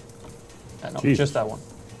 No, Jesus. just that one.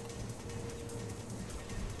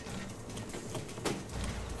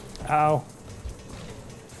 Ow.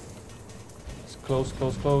 It's close,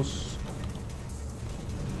 close, close.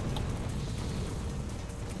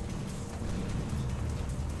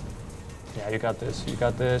 Yeah, you got this. You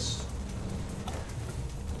got this.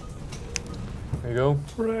 There you go.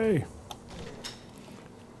 Hooray.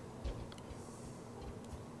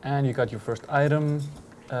 And you got your first item,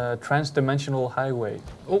 Trans-Dimensional Highway.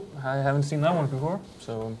 Oh, I haven't seen that one before,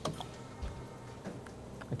 so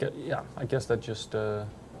I guess that just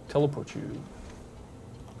teleports you.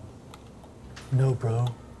 No, bro.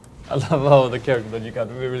 I love how the character that you got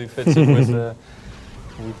really fits in with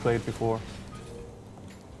what we played before.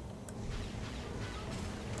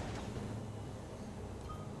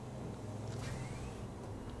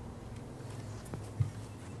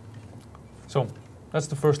 So, that's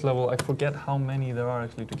the first level. I forget how many there are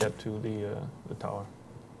actually to get to the tower.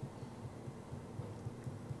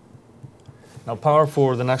 Now, power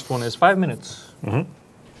for the next one is 5 minutes. Mm-hmm.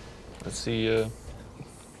 Let's see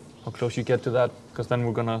how close you get to that, because then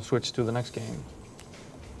we're gonna switch to the next game.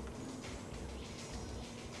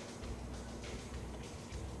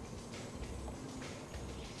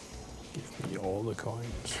 Give me all the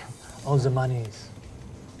coins. All the monies.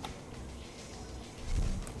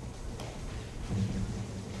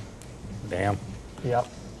 Damn. Yep.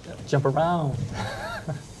 Jump around.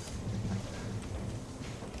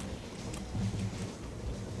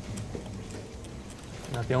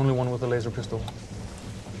 Not the only one with a laser pistol.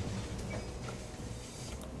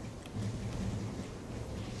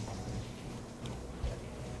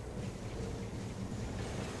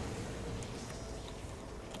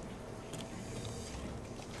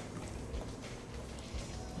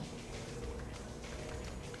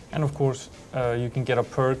 And of course, you can get a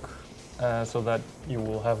perk so that you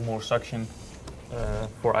will have more suction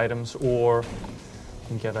for items, or you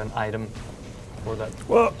can get an item for that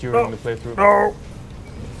during the playthrough. No.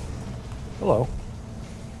 Hello.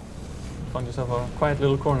 Find yourself a quiet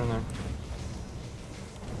little corner there.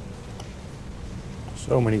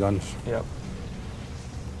 So many guns. Yep.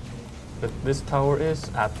 But this tower is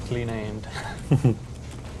aptly named.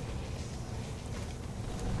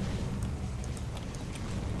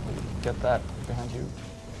 Get that behind you.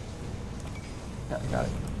 Yeah, got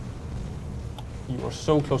it. You are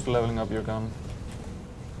so close to leveling up your gun.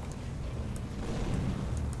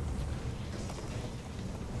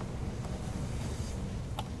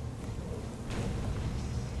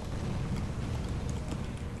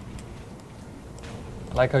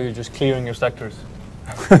 I like how you're just clearing your sectors.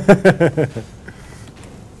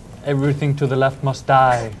 Everything to the left must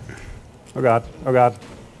die. Oh god, oh god.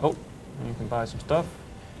 Oh, and you can buy some stuff.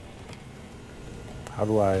 How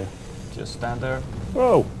do I? Just stand there.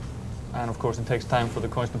 Whoa! And of course it takes time for the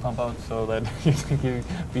coins to pump out so that you can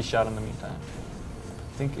be shot in the meantime.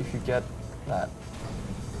 I think if you get that,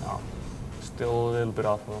 no, still a little bit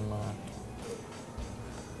off from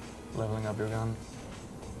leveling up your gun.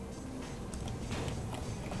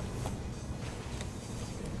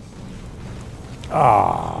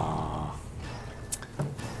 Ah.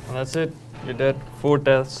 And that's it. You're dead. 4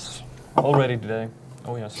 deaths already today.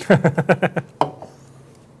 Oh yes.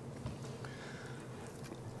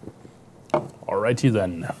 Alrighty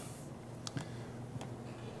then.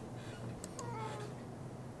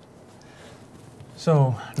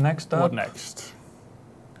 So next up, What next?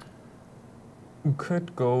 we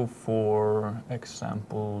could go for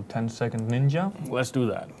example 10-second ninja. Let's do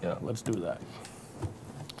that. Yeah, let's do that.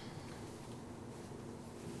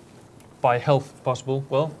 By health possible.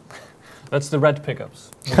 Well, that's the red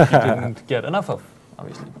pickups, which you didn't get enough of,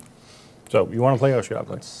 obviously. So, you want to play or should I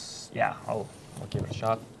play? Yeah, I'll give it a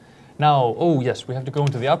shot. Now, oh yes, we have to go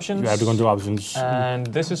into the options. You have to go into options. And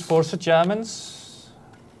this is for Germans.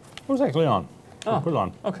 It was actually on. Oh, Put it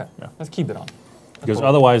on. Okay, Yeah. let's keep it on. Because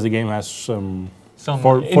otherwise the game has some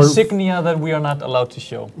Some insignia that we are not allowed to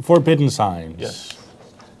show. forbidden signs. Yes.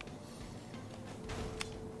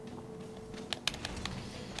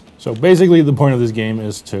 So basically the point of this game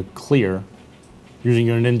is to clear, using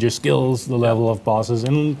your ninja skills, the level of bosses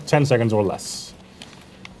in 10 seconds or less.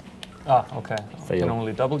 Ah, okay. Fail. Can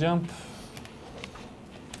only double jump.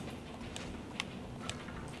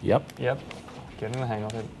 Yep. Yep. Getting the hang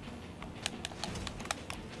of it.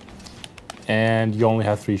 And you only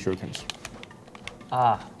have 3 shurikens.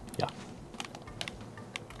 Ah. Yeah.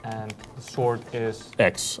 And the sword is...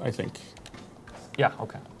 X, I think. Yeah,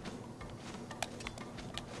 okay.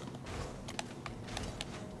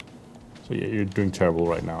 So yeah, you're doing terrible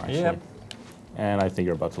right now, actually. Yep. And I think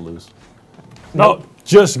you're about to lose. No,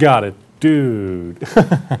 just got it. Dude.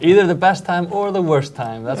 Either the best time or the worst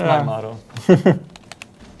time. That's my motto.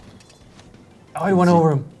 Oh, he went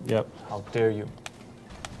over him. Yep. How dare you?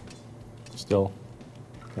 Still,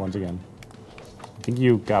 once again. I think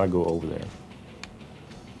you gotta go over there.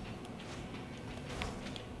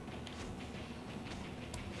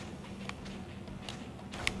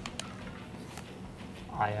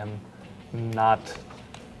 I am not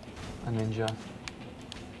a ninja.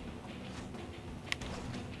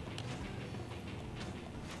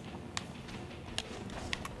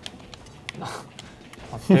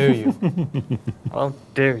 How dare you? How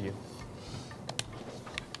dare you?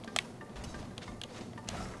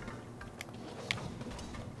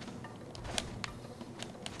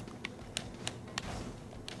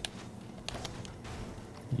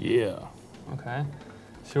 Yeah. Okay.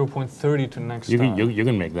 0.30 to next You time.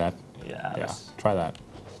 can make that. Yeah. Yeah. Try that.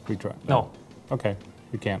 Retry. No, Okay.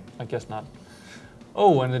 You can't. I guess not.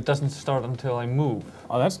 Oh, and it doesn't start until I move.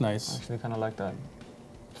 Oh, that's nice. I actually kind of like that.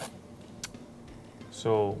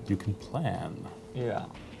 So, You can plan. yeah.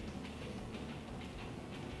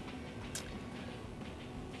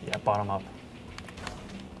 Yeah, bottom up.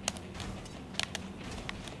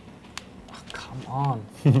 Oh, come on.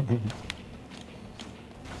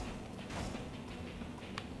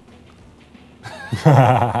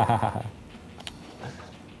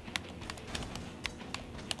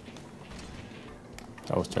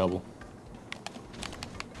 That was terrible.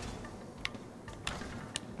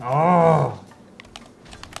 Oh.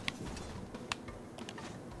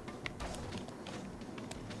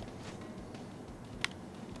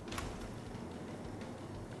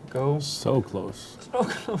 Go. So close. So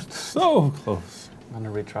close. So close. I'm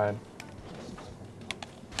gonna retry it.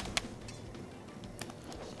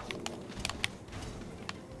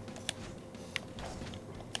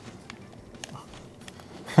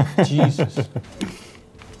 Jesus.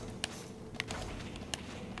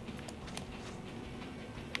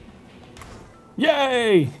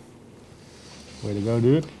 Yay! Way to go,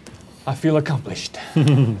 dude. I feel accomplished.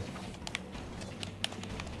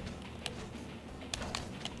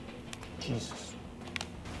 Jesus.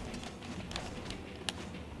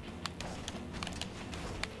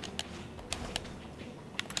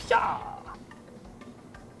 Yeah.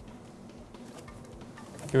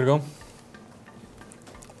 Here we go.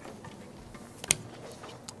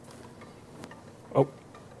 Oh.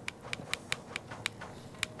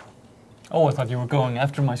 Oh, I thought you were going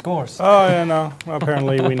after my scores. Oh yeah, no.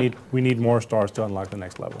 Apparently we need more stars to unlock the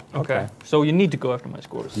next level. Okay. So you need to go after my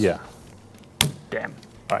scores. Yeah. Damn.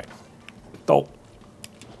 All right. Go.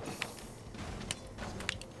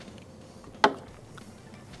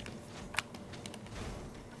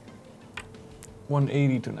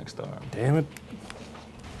 $180 to next star. Damn it.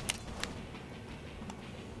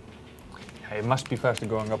 Hey, it must be faster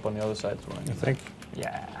going up on the other side, right? You think?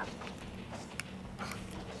 Yeah.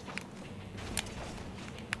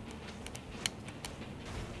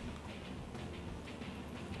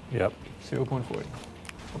 Yep. 0.40.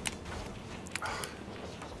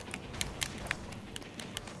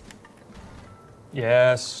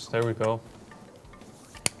 Yes, there we go.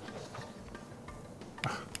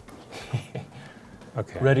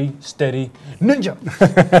 Okay. Ready, steady, ninja!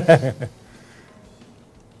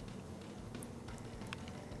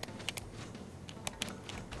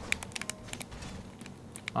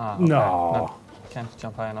 Ah, okay. No. Can't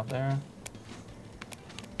jump high enough there.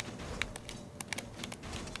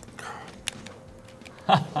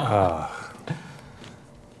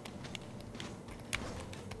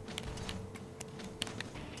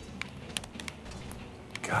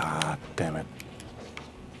 God damn it.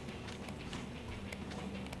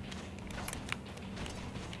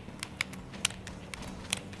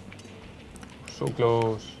 So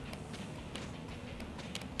close.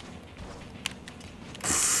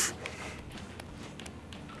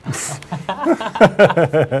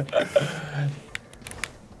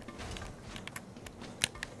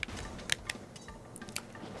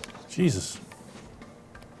 Jesus.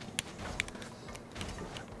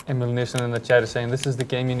 Emil Nielsen in the chat is saying, this is the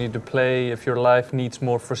game you need to play if your life needs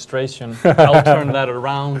more frustration. I'll turn that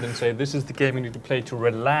around and say, this is the game you need to play to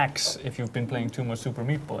relax if you've been playing too much Super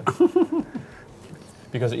Meat Boy.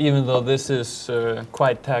 Because even though this is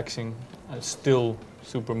quite taxing, still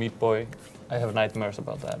Super Meat Boy, I have nightmares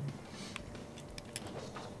about that.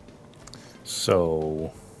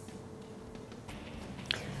 So.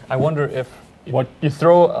 I wonder if you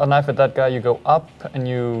throw a knife at that guy, you go up and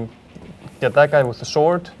you get that guy with the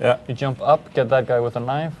sword, Yeah. you jump up, get that guy with a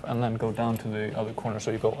knife, and then go down to the other corner,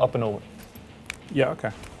 so you go up and over. Yeah,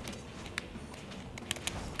 okay.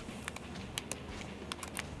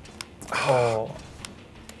 Oh.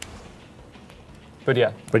 But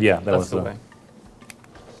yeah, that that's was the way.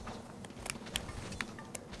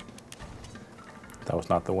 That was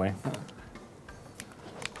not the way.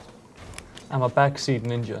 I'm a backseat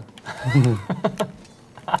ninja.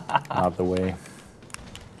 Not the way.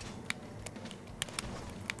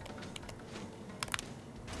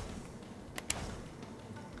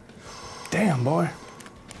 Damn, boy.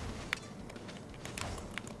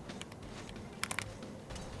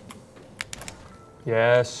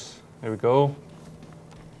 Yes, there we go.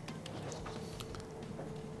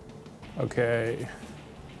 Okay.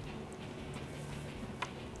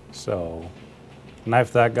 So,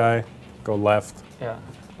 knife that guy, go left. Yeah,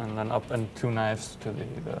 and then up and 2 knives to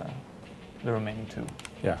the remaining 2.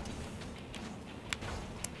 Yeah.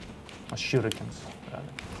 Or shurikens.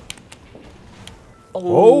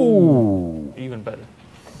 Oh! Even better.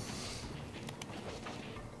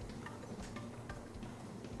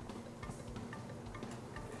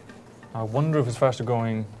 I wonder if it's faster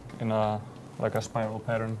going in a spiral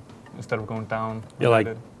pattern instead of going down. Yeah,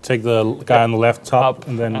 like take the guy on the left top Up,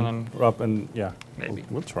 and then up and yeah. Maybe.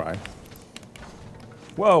 We'll try.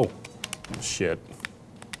 Whoa! Shit.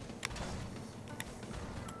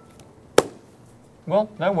 Well,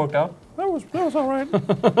 that worked out. That was all right.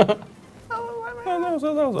 that was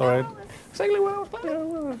all right. Exactly what I was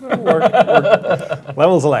planning. Worked.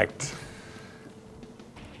 Level select.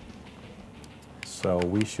 So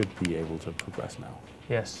we should be able to progress now.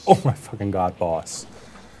 Yes. Oh my fucking god, boss.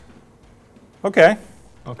 Okay.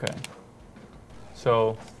 Okay.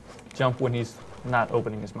 So, jump when he's not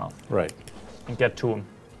opening his mouth. Right. And get to him.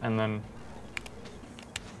 And then...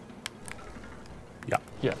 Yeah.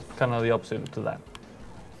 Yeah, kind of the opposite to that.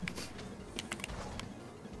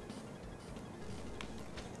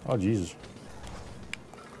 Oh, Jesus.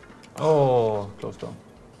 Oh, close down.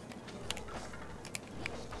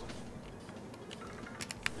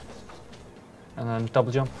 And then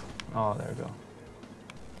double jump. Oh, there we go.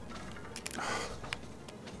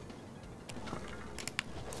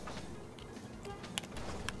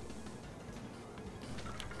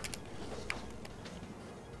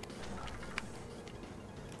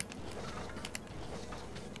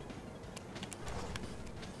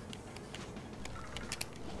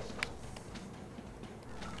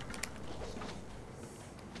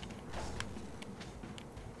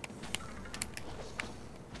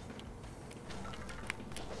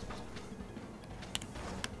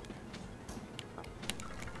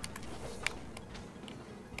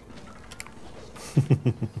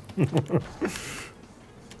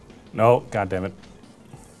 No, god damn it.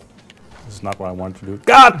 This is not what I wanted to do.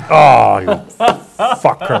 God! Oh, you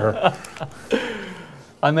fucker.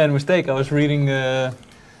 I made a mistake. I was reading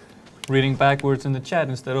backwards in the chat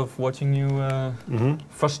instead of watching you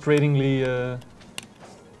frustratingly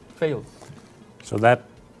fail. So that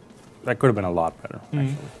could have been a lot better,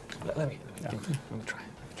 actually. Let me try.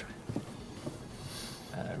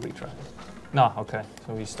 Retry. No, okay.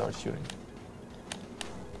 So he starts shooting.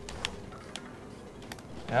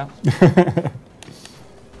 Yeah.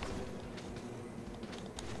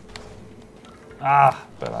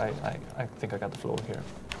 But I think I got the flow here.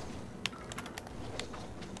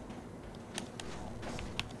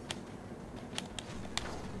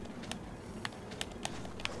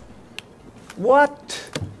 What?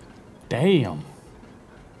 Damn.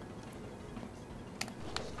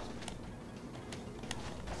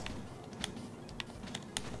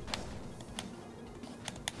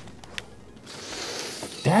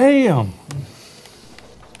 Damn.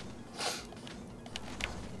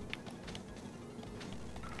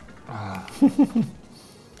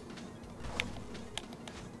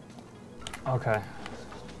 Okay.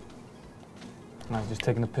 Now just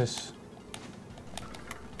taking a piss.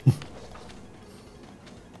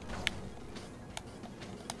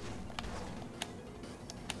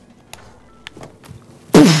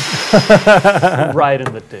 Right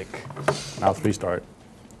in the dick. Now 3 start.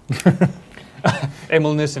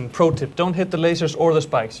 Emil Nissen, pro tip, don't hit the lasers or the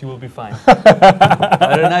spikes, you will be fine.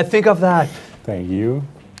 Why didn't I think of that? Thank you.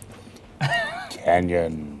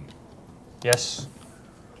 Canyon. Yes.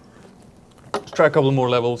 Let's try a couple more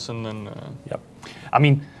levels and then... Yep. I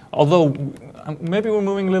mean, although maybe we're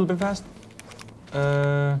moving a little bit fast.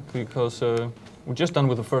 Because we're just done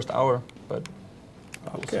with the first hour, but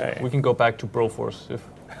Okay. we can go back to Broforce.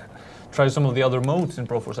 Try some of the other modes in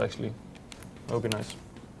Broforce actually. That would be nice.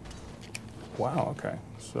 Wow, okay.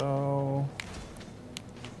 So...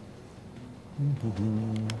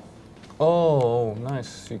 Oh,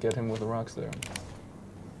 nice. You get him with the rocks there.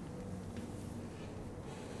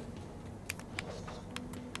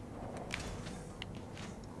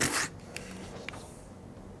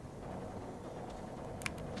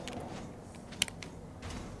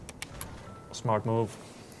 Smart move.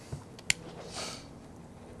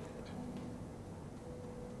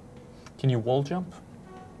 Can you wall jump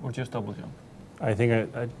or just double jump? I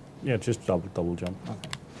think yeah, just double jump. Okay.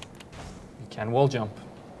 You can wall jump.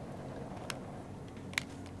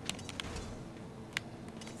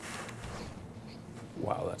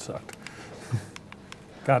 Wow, that sucked.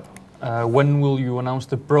 God. When will you announce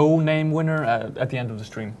the bro name winner at the end of the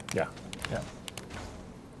stream? Yeah. Yeah.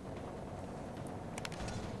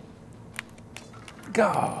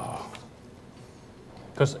 Go.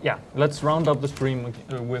 Because, yeah, let's round up the stream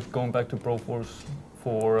with going back to Broforce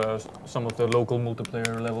for some of the local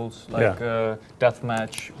multiplayer levels, like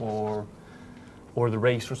Deathmatch or the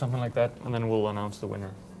race or something like that, and then we'll announce the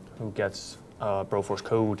winner who gets Broforce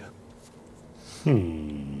code.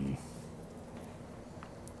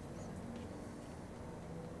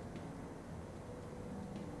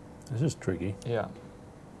 This is tricky. Yeah.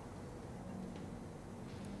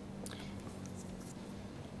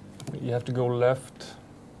 You have to go left.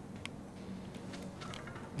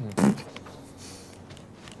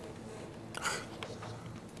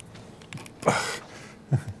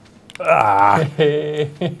 Ah.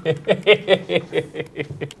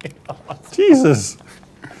 Jesus.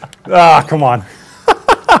 Ah, come on.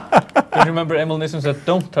 Do you remember Emil Nissen said,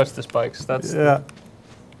 "Don't touch the spikes"? That's yeah.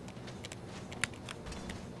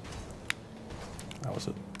 That was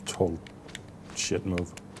a total shit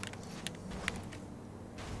move.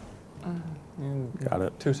 Got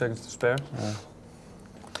it. 2 seconds to spare. Yeah.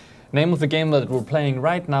 Name of the game that we're playing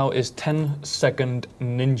right now is 10 Second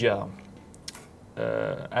Ninja.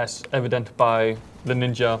 As evident by the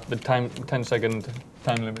ninja, the 10-second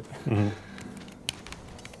time limit. Mm-hmm.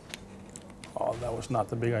 Oh, that was not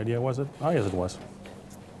the big idea, was it? Oh, yes, it was.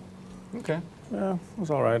 Okay. Yeah, it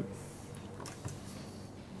was all right.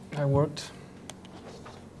 That worked.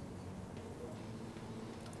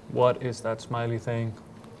 What is that smiley thing?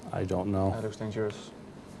 I don't know. That looks dangerous.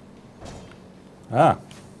 Ah.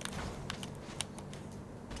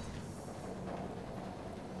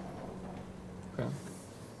 Okay.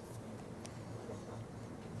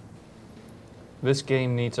 This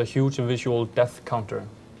game needs a huge visual death counter.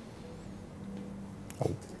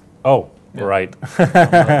 Oh, Yeah. right. In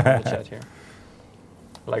the chat here.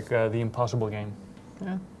 Like the Impossible game.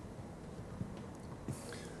 Yeah.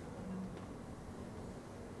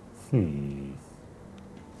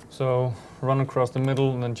 So run across the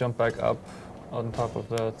middle and then jump back up on top of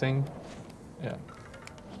the thing. Yeah.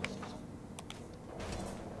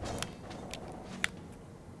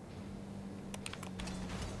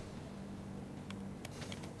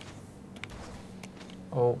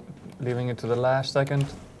 Oh, leaving it to the last second.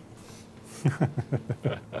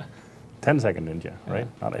 10-second ninja, right?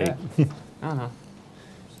 Not 8. Yeah. I know.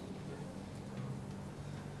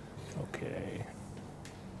 Okay.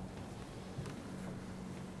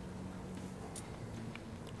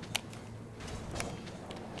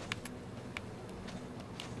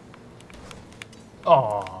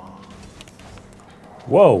 Oh.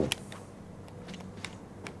 Whoa.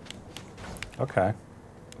 Okay.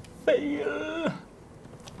 Fail.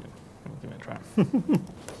 Give me a try.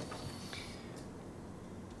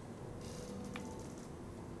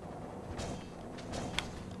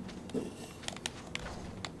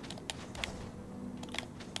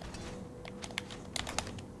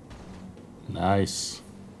 Nice.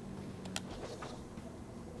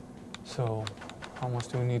 So, how much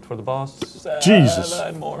do we need for the boss? Jesus.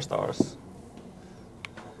 7 more stars.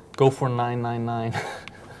 Go for 999.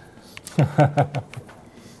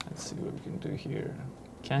 Let's see what we can do here.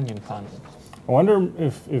 Canyon Pun. I wonder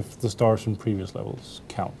if the stars from previous levels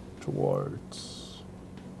count towards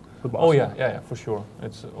the boss. Oh yeah, yeah, for sure.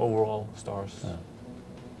 It's overall stars. Yeah.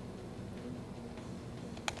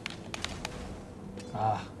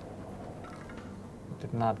 Ah.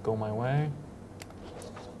 Did not go my way.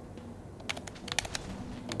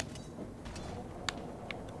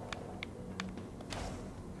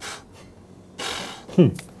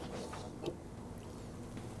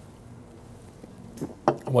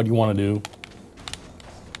 What do you want to do?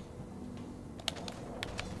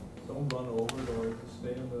 Don't run over it or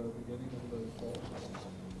stay in the beginning of the fall.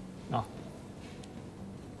 No.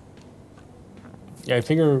 Yeah, I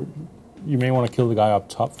figure you may want to kill the guy up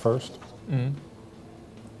top first. Mm.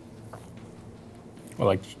 Or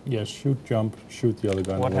like, yeah, shoot, jump, shoot the other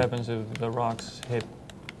guy. What happens if the rocks hit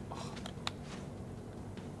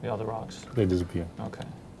the other rocks? They disappear. Okay.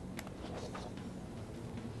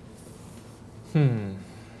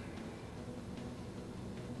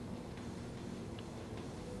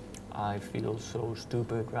 I feel so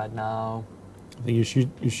stupid right now. I think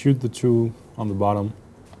you shoot the two on the bottom.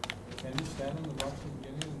 Can you stand on the box in the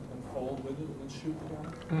beginning and fall with it?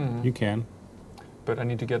 You can. But I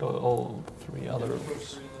need to get all 3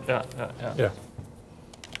 others. Yeah. Yeah.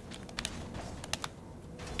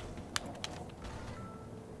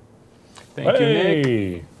 Thank you,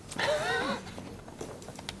 Nick.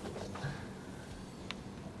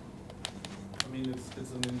 I mean, it's a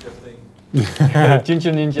ninja thing.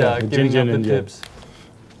 Ginger Ninja Yeah, giving Ginger up the Ninja. tips.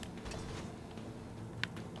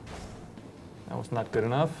 That was not good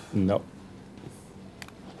enough. No.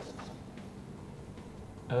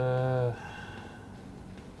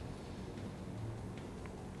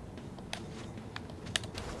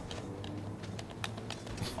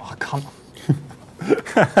 Oh, come on.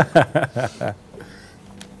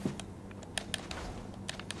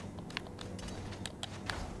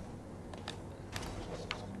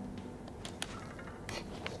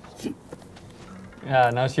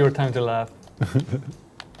 Yeah, now it's your time to laugh.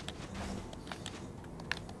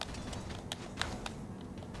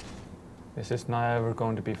 This is never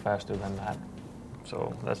going to be faster than that.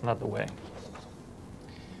 So that's not the way.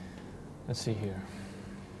 Let's see here.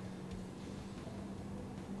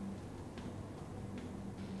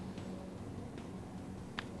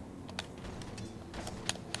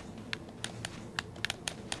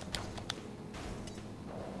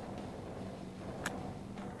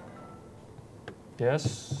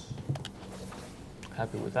 Yes.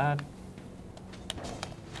 Happy with that.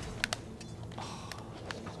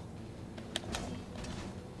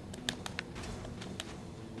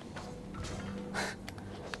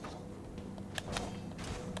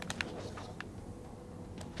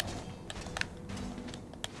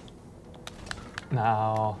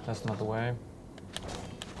 No, that's not the way.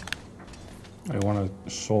 I want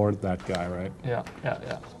to sword that guy, right? Yeah.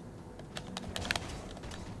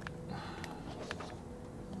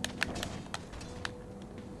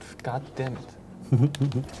 God damn it. There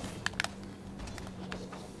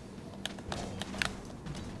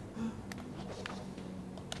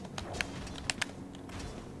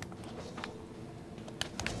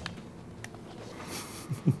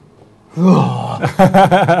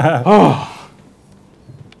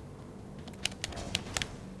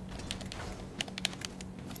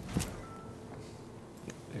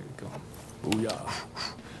you go. Booyah.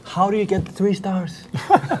 How do you get the 3 stars?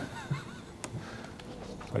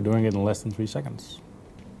 By doing it in less than 3 seconds.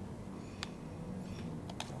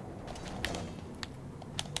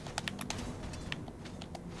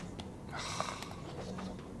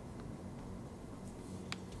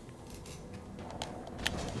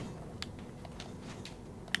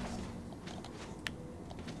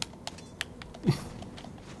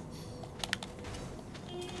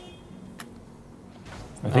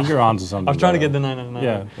 I think you're onto something. I was trying to there. get the 9 out of 9.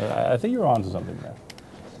 Yeah, I think you're onto something there.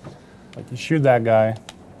 Like you shoot that guy.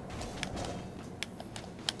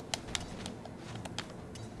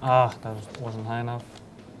 Ah, that wasn't high enough.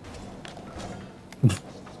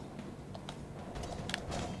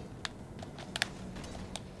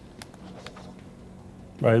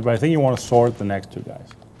 Right, but I think you want to sort the next 2 guys.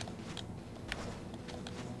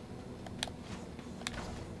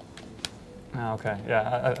 Ah, okay.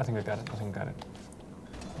 Yeah, I think I got it.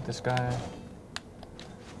 This guy.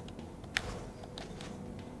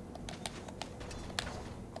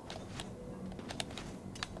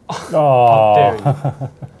 Oh, How dare you?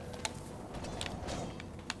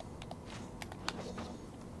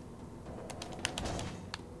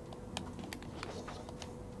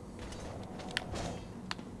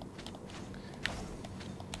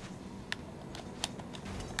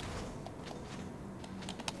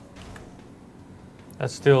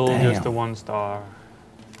 That's still just the 1 star.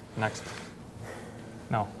 Next.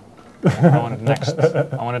 No. I want it next.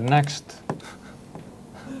 I want it next.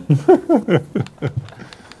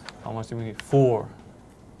 How much do we need? 4.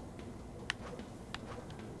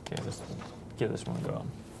 Okay, let's give this one a go.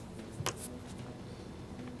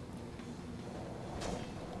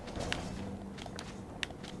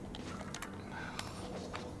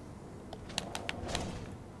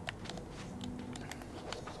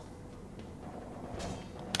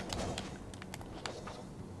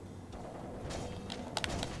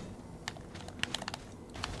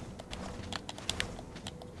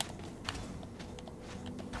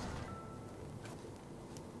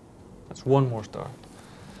 That's 1 more star.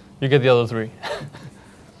 You get the other 3.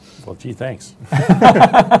 well, gee, thanks.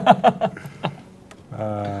 God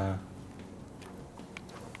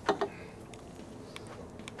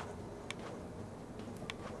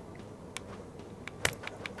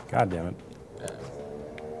damn it.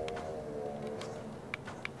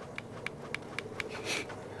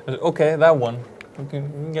 Okay, that one. We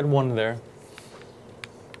can get 1 there.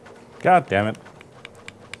 God damn it.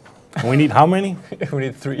 And we need how many? We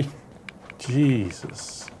need 3.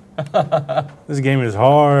 Jesus. This game is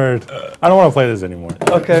hard. I don't want to play this anymore.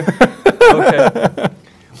 Okay. Okay.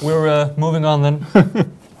 We're moving on then.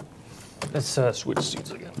 Let's switch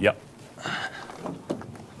seats again. Yep.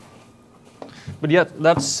 But yeah,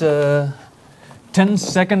 that's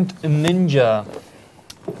 10-second Ninja,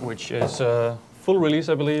 which is full release,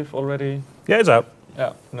 I believe, already. Yeah, it's out.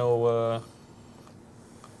 Yeah, no.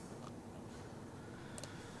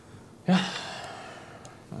 Yeah.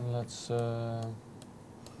 And let's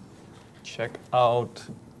check out.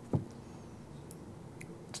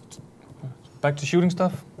 Back to shooting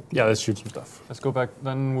stuff. Yeah, let's shoot some stuff. Let's go back.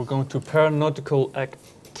 Then we're going to Paranautical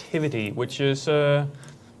Activity, which is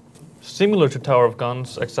similar to Tower of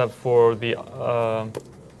Guns, except for the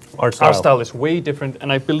Art art style is way different.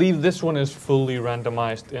 And I believe this one is fully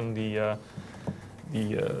randomized in the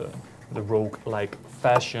rogue-like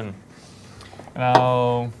fashion.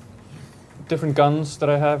 Now, different guns that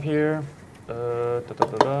I have here. The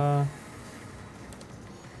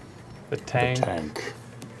tank. The tank.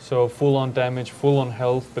 So full on damage, full on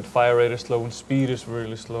health, but fire rate is slow and speed is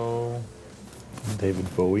really slow.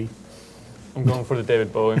 David Bowie. I'm going for the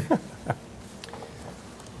David Bowie.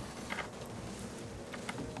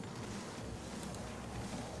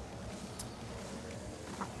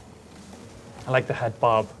 I like the head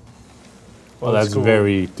bob. Well, that's cool.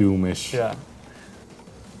 very Doomish. Yeah.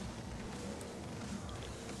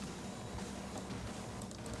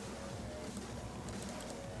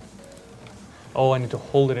 Oh, I need to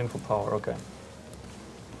hold it in for power, okay.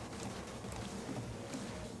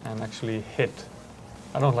 And actually hit.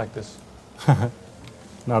 I don't like this.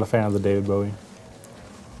 Not a fan of the David Bowie.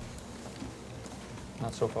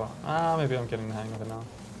 Not so far. Ah, maybe I'm getting the hang of it now.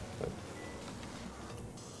 But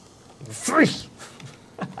freeze!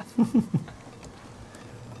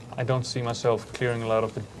 I don't see myself clearing a lot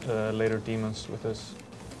of the later demons with this.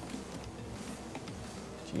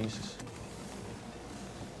 Jesus.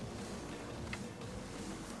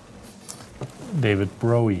 David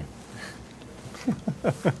Bowie.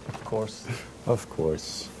 Of course. Of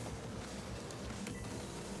course.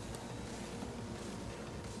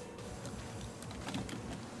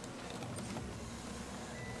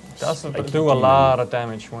 Doesn't do a lot of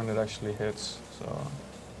damage when it actually hits, so.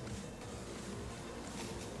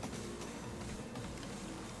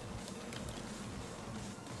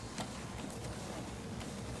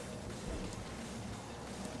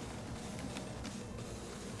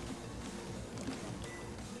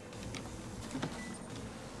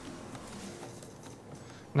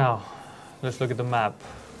 Now, let's look at the map.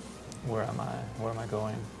 Where am I? Where am I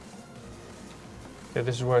going? Okay,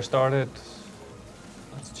 this is where I started.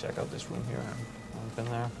 Let's check out this room here. I haven't been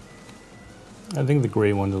there. I think the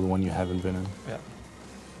gray ones are the one you haven't been in. Yeah.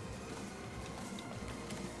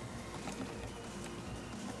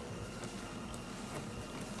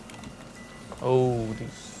 Oh,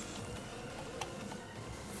 these.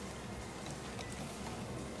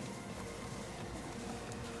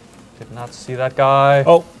 Did not see that guy.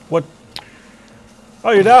 Oh, what?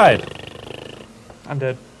 Oh, you died. I'm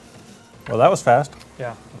dead. Well, that was fast.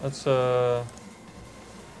 Yeah, let's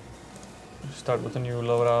start with a new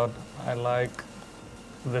loadout. I like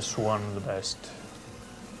this one the best.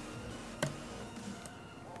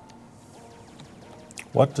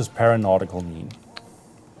 What does paranautical mean?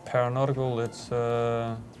 Paranautical, it's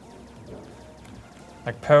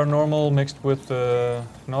like paranormal mixed with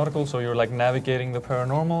nautical, so you're like navigating the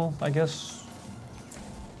paranormal, I guess.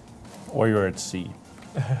 Or you're at sea.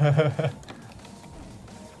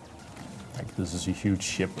 Like this is a huge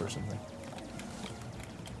ship or something.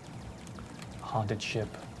 Haunted ship.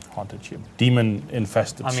 Haunted ship. Demon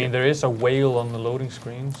infested ship. I mean, there is a whale on the loading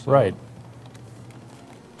screen. So Right.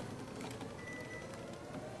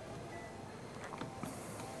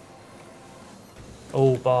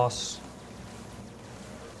 Oh, boss.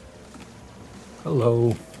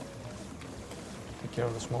 Hello. Take care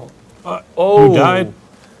of the small. Oh! You died?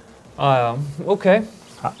 Okay.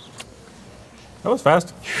 That was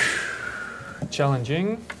fast.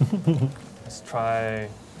 Challenging. Let's try.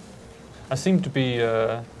 I seem to be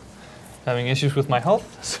having issues with my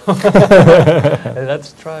health, so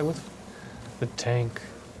let's try with the tank.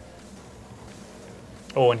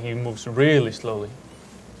 Oh, and he moves really slowly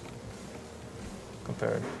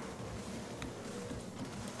compared.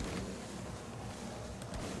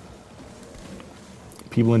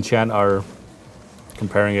 People in chat are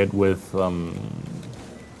comparing it with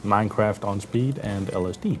Minecraft on speed and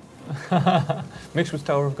LSD. Mixed with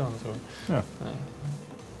Tower of Guns. Or, Yeah.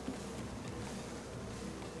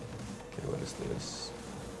 okay, what is this?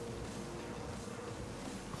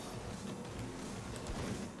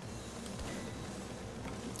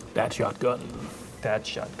 That shotgun. that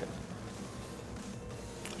shotgun.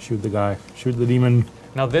 Shoot the guy. Shoot the demon.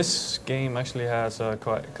 Now this game actually has a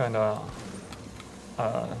kind of,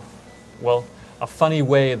 well, a funny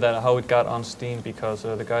way that how it got on Steam, because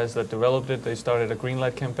the guys that developed it, they started a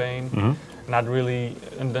greenlight campaign, not really,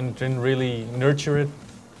 and then didn't really nurture it,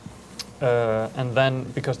 and then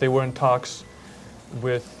because they were in talks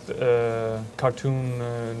with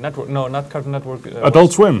Cartoon Network, no, not Cartoon Network,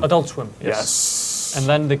 Adult Swim. Adult Swim, yes. And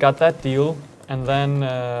then they got that deal, and then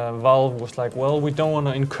Valve was like, well, we don't want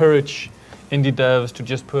to encourage indie devs to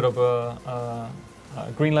just put up a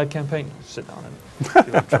greenlight campaign. Sit down and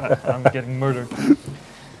I'm getting murdered.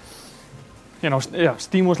 You know, yeah,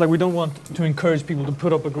 Steam was like, we don't want to encourage people to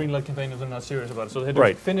put up a greenlight campaign if they're not serious about it. So they had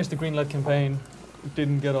to finish the greenlight campaign,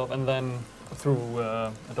 didn't get off, and then through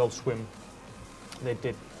Adult Swim, they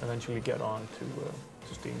did eventually get on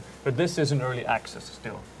to Steam. But this is in early access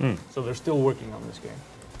still, so they're still working on this game.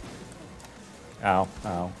 Ow,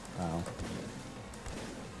 ow, ow.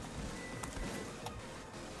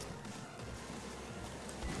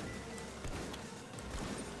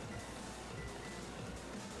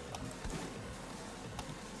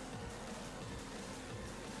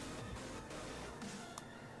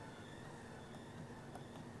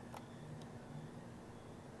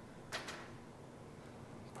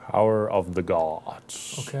 Power of the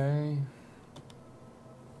Gods. Okay.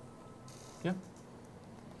 Yeah.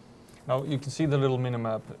 Now you can see the little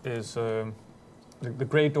minimap is the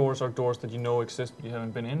gray doors are doors that you know exist but you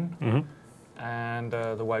haven't been in, and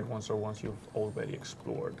the white ones are ones you've already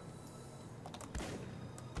explored.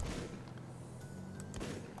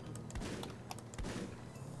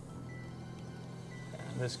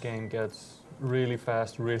 And this game gets really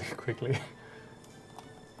fast, really quickly.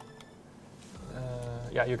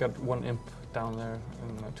 Yeah, you got one imp down there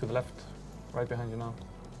to the left, right behind you now.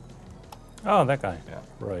 Oh, that guy. Yeah.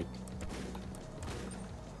 Right.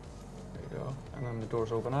 There you go. And then the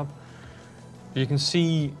doors open up. You can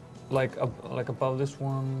see, like above this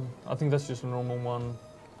one, I think that's just a normal one.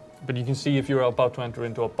 But you can see if you're about to enter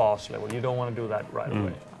into a boss level, you don't want to do that right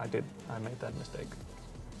away. I made that mistake.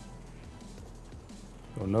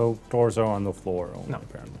 So no torso on the floor, only, No.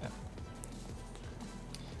 apparently. Yeah.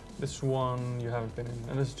 This one you haven't been in,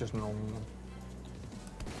 and this is just a normal one.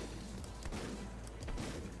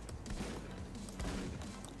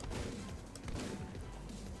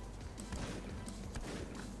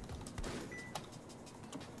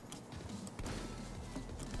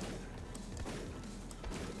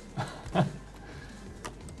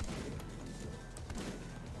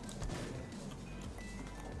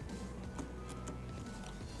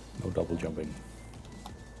 No double jumping.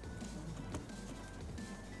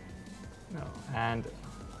 No, and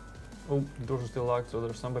oh, the doors are still locked, so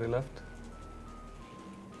there's somebody left.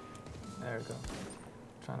 There we go.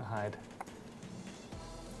 Trying to hide.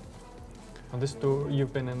 On this door,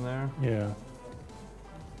 you've been in there. Yeah.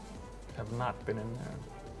 Have not been in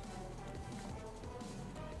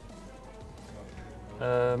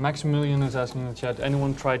there. Maximilian is asking in the chat,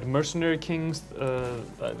 anyone tried Mercenary Kings?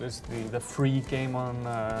 That is the free game on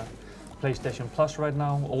PlayStation Plus right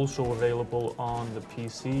now, also available on the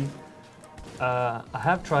PC. I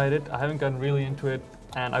have tried it, I haven't gotten really into it,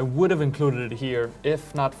 and I would have included it here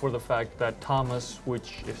if not for the fact that Thomas,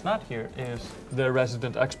 which is not here, is the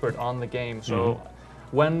resident expert on the game. So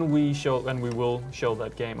when we will show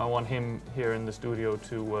that game, I want him here in the studio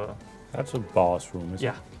to... That's a boss room, isn't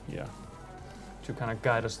yeah. it? Yeah. To kind of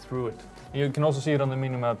guide us through it. You can also see it on the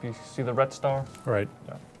minimap, you see the red star? Right.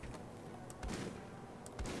 Yeah.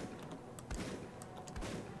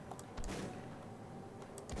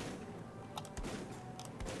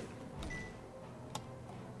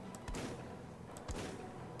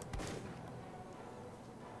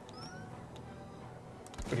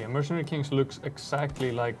 But yeah, Mercenary Kings looks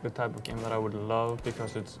exactly like the type of game that I would love,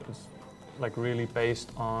 because it's like really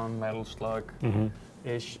based on Metal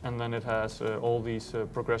Slug-ish, and then it has all these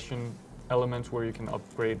progression elements where you can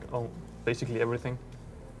upgrade basically everything.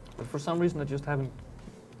 But for some reason I just haven't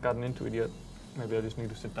gotten into it yet. Maybe I just need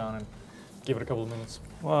to sit down and give it a couple of minutes.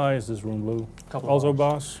 Why is this room blue? Couple Also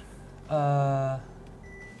hours. boss?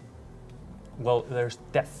 Well, there's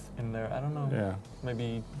death in there. I don't know. Yeah.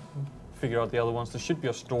 Maybe figure out the other ones. There should be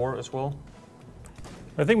a store as well.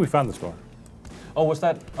 I think we found the store. Oh, was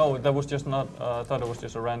that? Oh, that was just not. I thought it was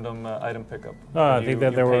just a random item pickup. I think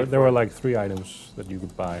that there were like 3 items that you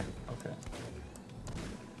could buy. Okay.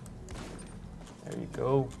 There you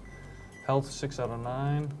go. Health 6 out of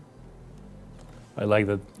 9. I like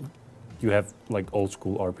that you have like old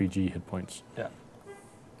school RPG hit points. Yeah.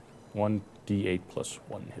 1d8 plus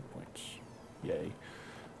 1 hit points. Yay.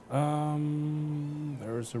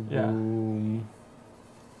 There's a Yeah. room.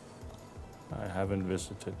 I haven't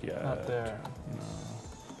visited yet. Not there.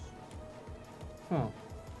 No.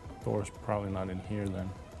 Hmm. Door's probably not in here then.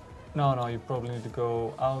 No, you probably need to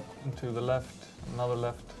go out and to the left, another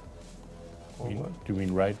left. Or what? Do you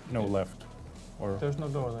mean right? No, Yeah. left. Or There's no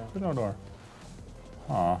door there. there's no door.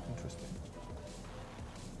 Huh. Interesting.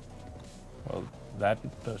 Well, that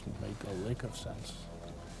doesn't make a lick of sense.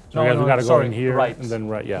 So No, I guess we gotta sorry, go in here right. and then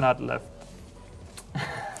right, yeah. Not left.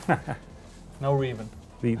 No Reven.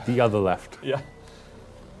 The other left. Yeah.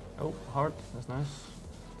 Oh, heart. That's nice.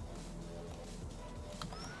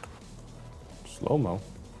 Slow-mo.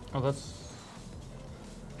 Oh, that's...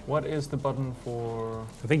 What is the button for...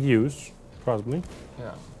 I think use, possibly.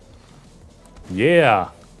 Yeah. Yeah!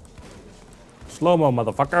 Slow-mo,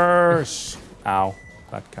 motherfuckers! Ow,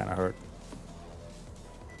 that kind of hurt.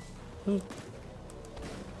 Oh.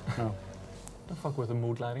 Don't fuck with the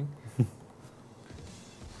mood lighting.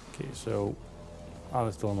 Okay, so... Oh,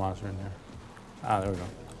 there's still a monster in there. Ah, there we go.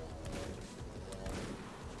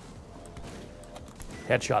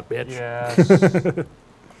 Headshot, bitch. Yes.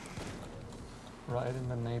 Right in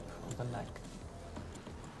the nape of the neck.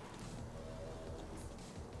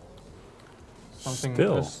 Something,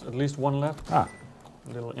 Still. there's at least one left. Ah,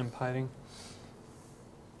 A little imp hiding.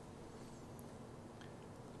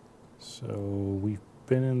 so we've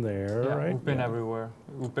been in there, Yeah, right? we've been Yeah. everywhere.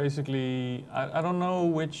 We basically, I don't know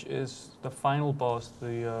which is the final boss,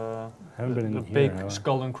 Haven't been in the here, big have I?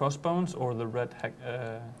 skull and crossbones or the red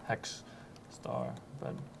hex star,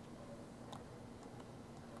 but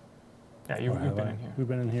yeah, Or you've have been I? in here. We've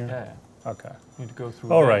been in here? Yeah. Okay. You need to go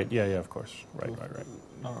through. Oh, there. right, yeah, of course. Right.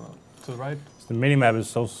 No. To the right. The minimap is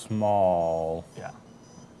so small, Yeah.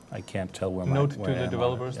 I can't tell where Note where to I am the on it.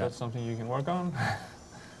 developers, Yeah. that's something you can work on.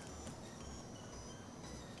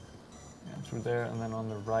 Yeah, through there, and then on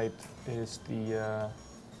the right is the.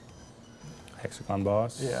 Hexagon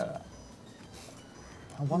boss. Yeah.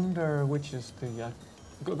 I wonder which is the.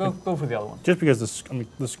 Go for the other one. Just because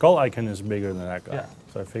the skull icon is bigger than that guy. Yeah.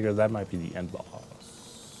 So I figured that might be the end boss.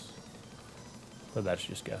 But that's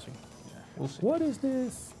just guessing. Yeah, we'll see. What is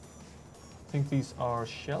this? I think these are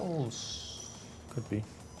shells. Could be.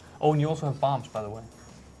 Oh, and you also have bombs, by the way.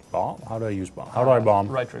 Bomb? How do I use bomb? How do I bomb?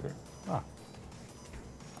 Right trigger. Ah.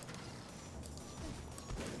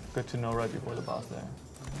 Good to know right before the boss there.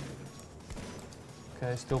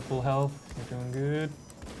 Okay, still full health. You're doing good.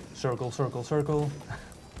 Circle, circle, circle.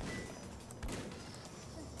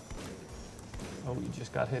 Oh, you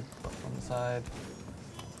just got hit from the side.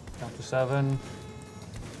 Down to 7.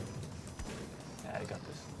 Yeah, you got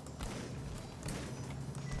this.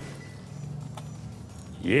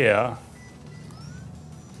 Yeah.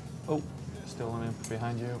 Oh, still an imp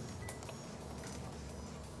behind you.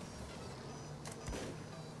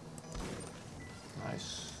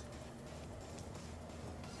 Nice.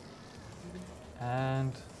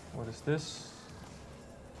 And what is this?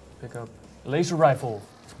 Pick up laser rifle.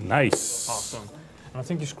 Nice. Awesome. And I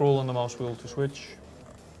think you scroll on the mouse wheel to switch.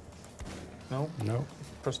 No? No.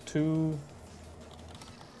 Press 2.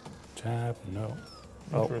 Tab. No.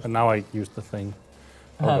 Oh, Interesting. and now I used the thing.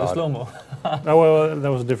 Oh, Ah, the God. slow-mo. Oh, well,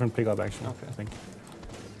 that was a different pickup actually. Okay. I think.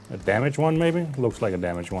 A damage one maybe? Looks like a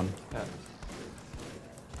damage one. Yeah.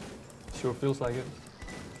 Sure feels like it.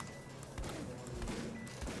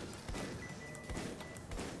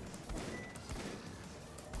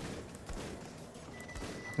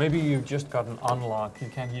 Maybe you've just got an unlock. You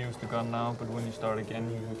can't use the gun now, but when you start again,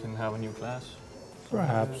 you can have a new class.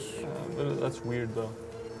 Perhaps. But that's weird though.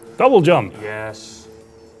 Double jump. Yes.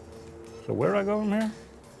 So where do I go from here?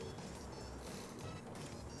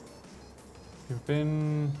 You've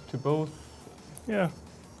been to both. Yeah.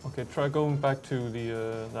 Okay, try going back to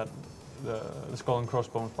the the skull and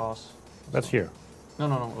crossbones boss. That's here.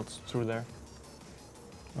 No, it's through there.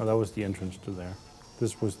 Oh, that was the entrance to there.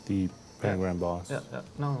 This was the pentagram boss. Yeah,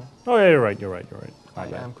 no, Oh, yeah, you're right. My I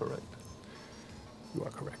bad. am correct. You are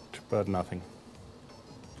correct, but nothing.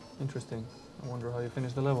 Interesting. I wonder how you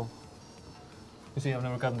finished the level. You see, I've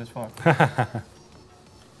never gotten this far.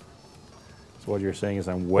 So what you're saying is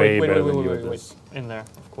I'm way better than you at wait. this. In there,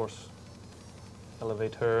 of course.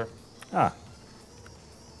 Elevate her. Ah,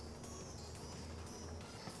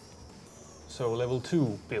 So level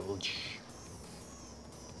 2, bilge.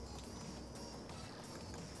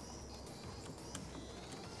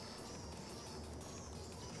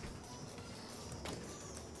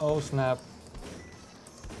 Oh snap.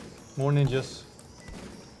 More ninjas.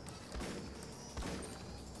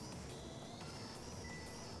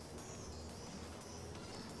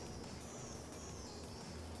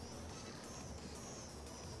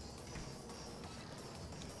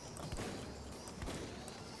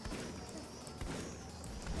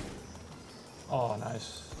 Oh,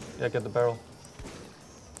 nice. Yeah, get the barrel.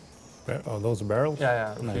 Oh, those are barrels?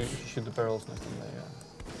 Yeah, yeah. Nice. If you shoot the barrels next time they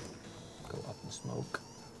go up in smoke.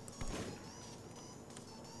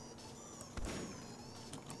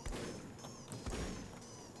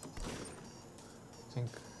 I think.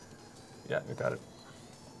 Yeah, you got it.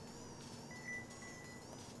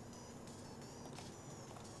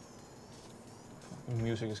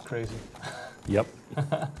 Music is crazy. Yep.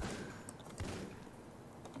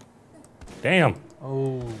 Damn.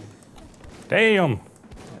 Oh. Damn. Yeah.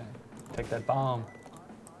 Take that bomb.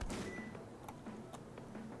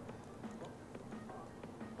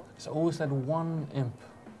 There's always that one imp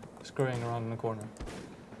scurrying around in the corner.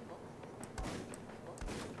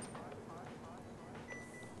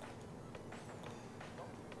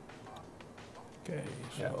 Okay,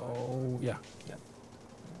 so yeah.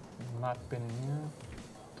 Map in here.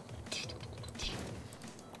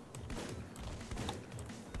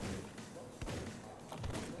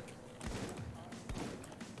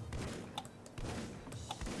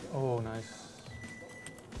 Oh, nice.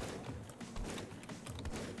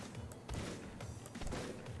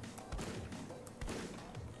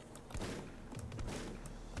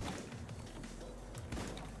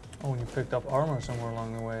 Oh, and you picked up armor somewhere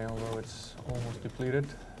along the way, although it's almost depleted.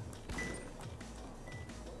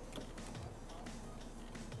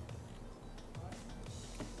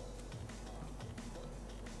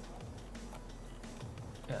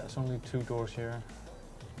 Yeah, there's only 2 doors here.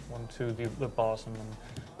 One to the boss, and then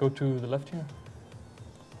go to the left here.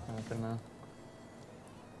 And I can,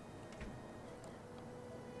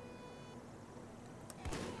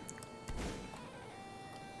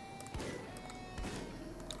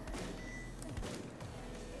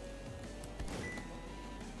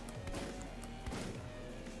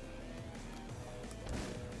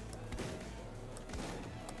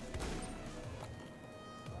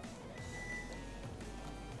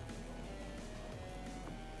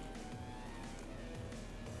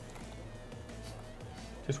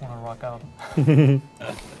 just want to rock out.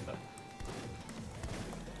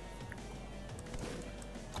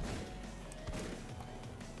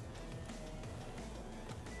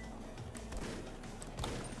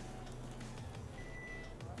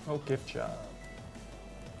 Oh, gift job.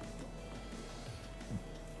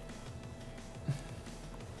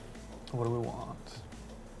 What do we want?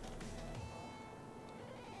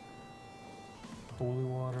 Holy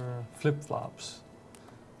water, flip-flops.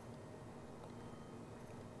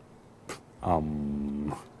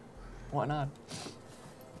 Why not?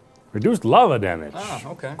 Reduced lava damage. Ah,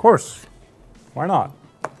 okay. Of course. Why not?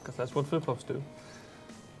 Because that's what flip-flops do.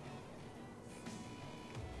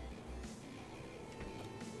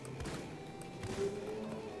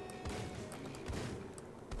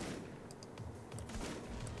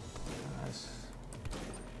 Nice.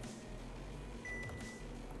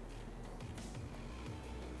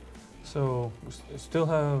 So, we still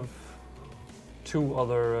have 2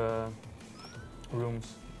 other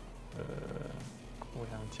rooms we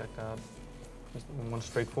haven't checked out. Just one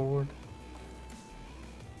straight forward.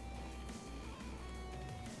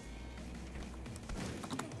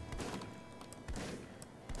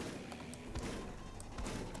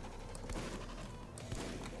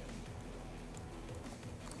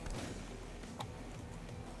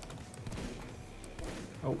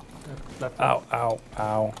 Oh, left. Ow, ow,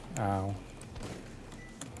 ow, ow.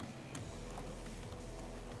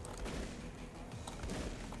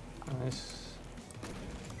 Nice.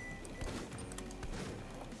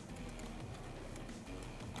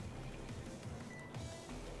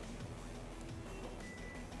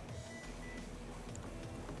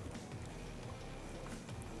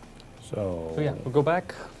 So So yeah, we'll go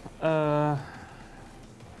back and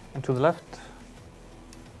to the left,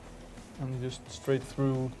 and just straight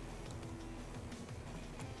through.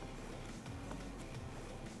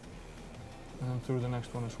 And then through the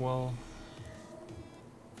next one as well.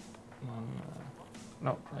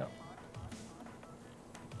 No, yeah.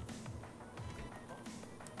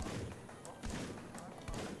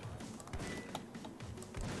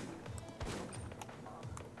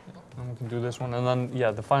 And we can do this one, and then yeah,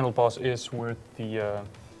 the final boss is with the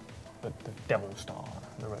devil star,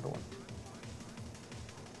 the red one.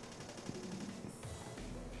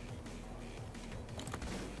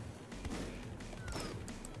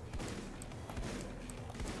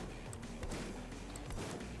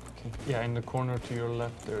 Yeah, in the corner to your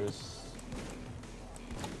left there is...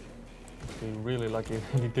 If you're really lucky,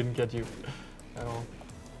 he didn't get you at all.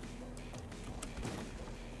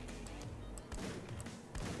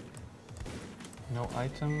 No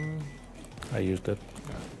item. I used it.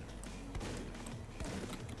 Yeah.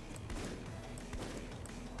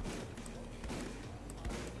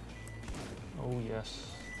 Oh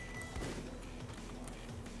yes.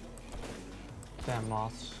 Damn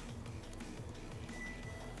moths.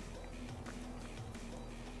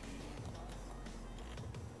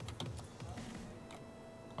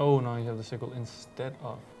 Oh, no, you have the sickle instead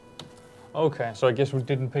of. Okay, so I guess we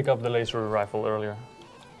didn't pick up the laser rifle earlier.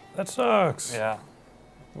 That sucks. Yeah.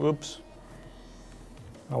 Whoops.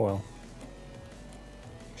 Oh well.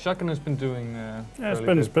 Shotgun has been doing. Yeah,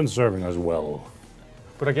 fairly it's good. been serving us well.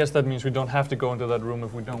 But I guess that means we don't have to go into that room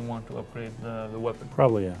if we don't want to upgrade the weapon.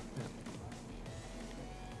 Probably, yeah.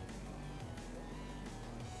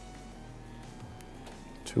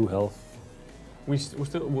 2 health. We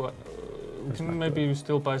still what? We That's can not maybe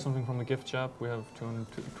still buy something from the gift shop. We have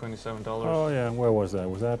 $227. Oh yeah, where was that?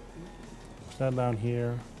 Was that down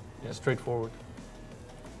here? Yeah, straightforward.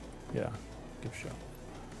 Yeah, gift shop.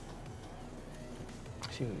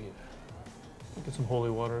 See what we get. Get some holy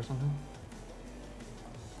water or something.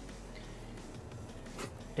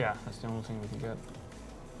 Yeah, that's the only thing we can get.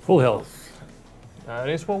 Full health. That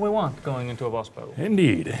is what we want going into a boss battle.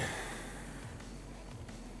 Indeed. Here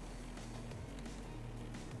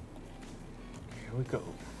we go.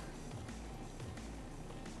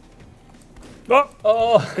 Oh,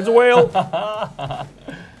 Oh! it's a whale.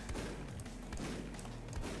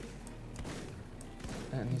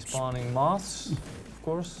 And he's spawning moths, of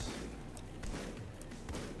course.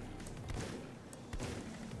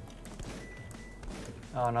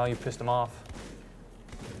 Oh, now you pissed him off.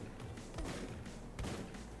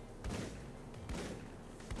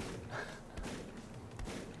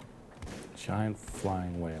 Giant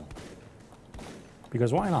flying whale.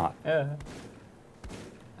 Because why not? Yeah.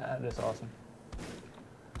 That is awesome.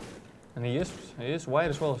 And he is white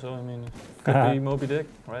as well, so I mean, could be Moby Dick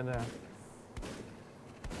right there.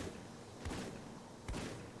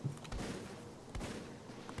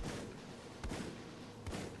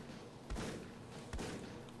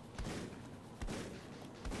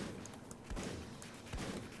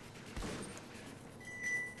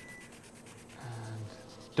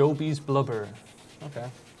 Dobie's blubber. Okay.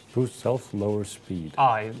 Boost health, lower speed.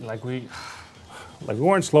 Like we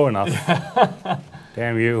weren't slow enough.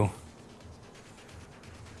 Damn you.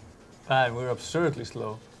 we're absurdly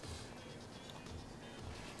slow.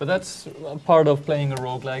 But that's a part of playing a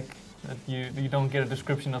roguelike, that you don't get a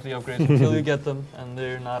description of the upgrades until you get them, and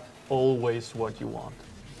they're not always what you want.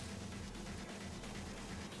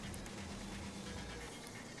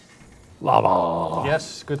 Lava.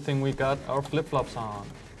 Yes, good thing we got our flip-flops on.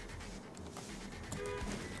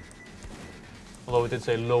 Although it did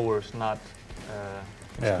say lowers, not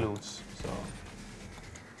excludes. So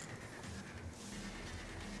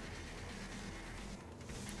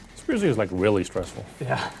This music is like really stressful.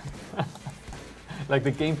 yeah, like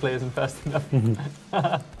the gameplay isn't fast enough.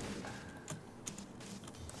 Ow,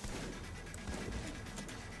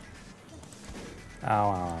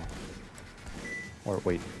 ow, ow. Or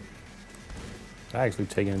wait. Did I actually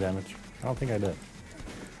take any damage? I don't think I did.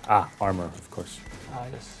 Ah, armor, of course.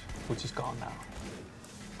 Yes, which is gone now.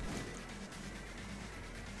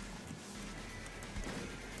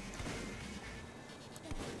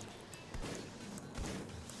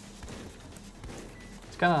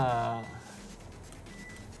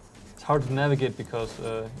 It's hard to navigate because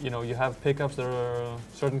you have pickups that are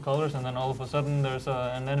certain colors, and then all of a sudden there's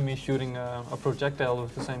an enemy shooting a projectile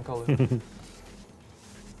with the same color.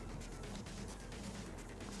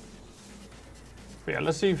 But yeah,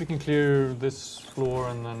 let's see if we can clear this floor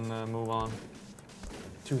and then move on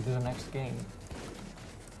to the next game.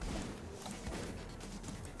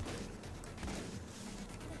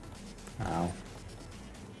 Ow.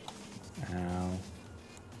 Ow.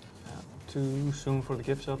 Too soon for the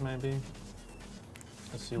gift shop, maybe.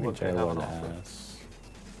 Let's see what they Check have what on it offer. has.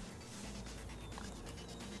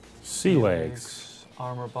 Sea legs.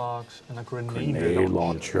 Armor box, and a grenade, Grenade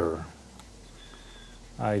launcher.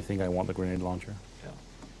 I think I want the grenade launcher. Yeah.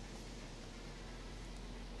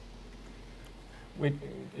 Wait,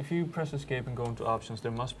 if you press escape and go into options,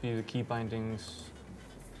 there must be the key bindings.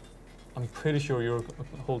 I'm pretty sure you're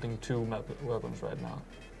holding 2 weapons right now.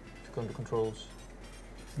 If you go into controls.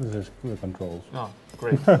 This is the controls. Oh,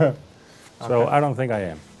 great. So Okay. I don't think I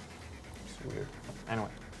am. It's weird. Anyway.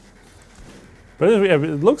 But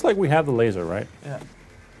it looks like we have the laser, right? Yeah.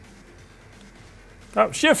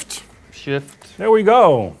 Oh, shift! Shift. There we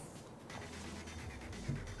go.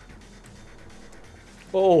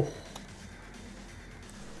 Oh.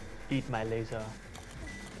 Eat my laser.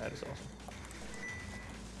 That is awesome.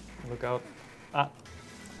 Look out. Ah.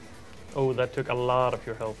 Oh, that took a lot of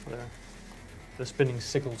your health there. The spinning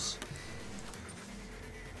sickles.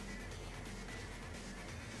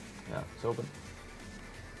 Yeah, it's open.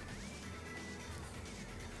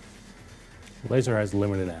 Laser has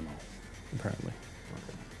limited ammo, apparently.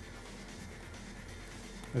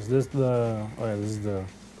 Is this the? Oh yeah, this is the.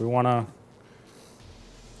 Do we wanna?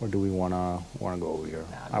 Or do we wanna go over here?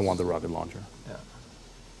 Nah, I want the rocket launcher, Yeah.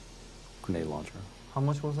 grenade launcher. How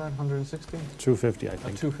much was that? 160? 250, I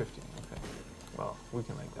think. 250. Okay. Well, we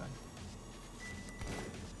can make that.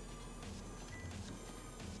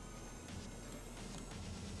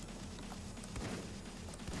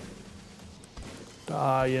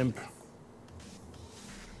 Die, imp.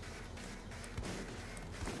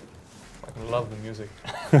 I love the music.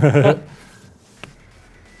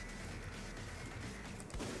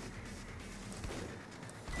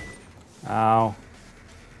 Ow.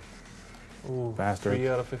 Ooh, Bastard. 3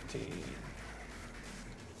 out of 15.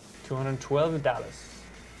 $212.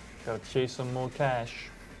 Gotta chase some more cash.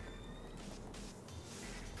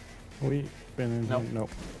 We been in Nope. here? Nope.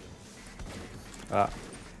 Ah.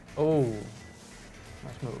 Oh,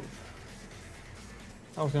 nice move.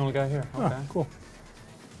 I was the only guy here. Okay. Ah, cool.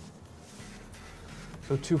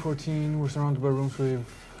 So 214, we're surrounded by rooms we've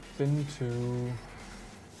been to.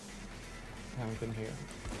 Haven't been here.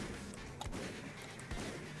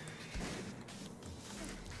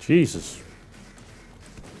 Jesus.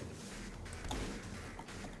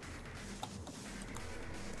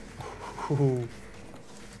 Ooh.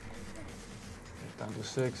 Down to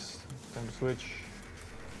 6. Time to switch.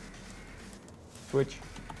 Switch.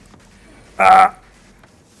 Ah!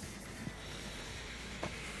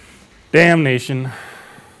 Damnation.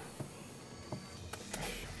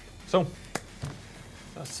 So,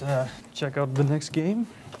 let's check out the next game.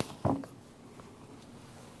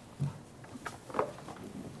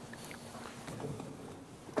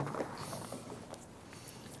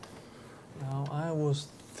 Now, I was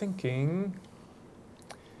thinking.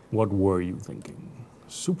 What were you thinking?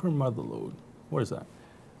 Super Motherload. What is that?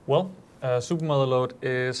 Well, Super Motherload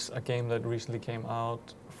is a game that recently came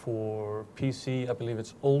out for PC. I believe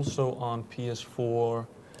it's also on PS4.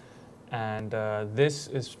 And this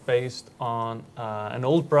is based on an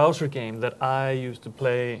old browser game that I used to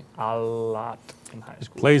play a lot in high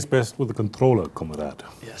school. Plays best with a controller, comrade.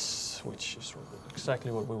 Yes, which is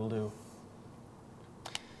exactly what we will do.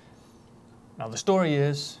 Now the story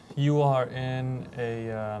is you are in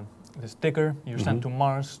this digger. You're sent to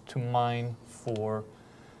Mars to mine for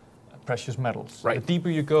precious metals. Right. The deeper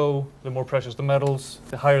you go, the more precious the metals,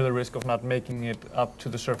 the higher the risk of not making it up to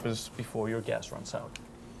the surface before your gas runs out.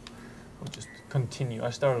 We'll just continue.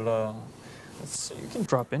 I started let's see, you can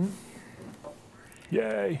drop in.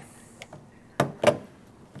 Yay.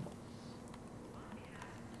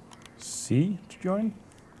 C to join?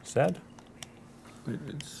 Sad?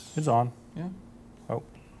 It's on. Yeah. Oh,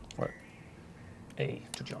 what? A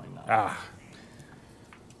to join now. Ah,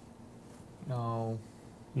 No.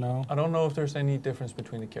 no. I don't know if there's any difference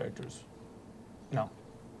between the characters. No.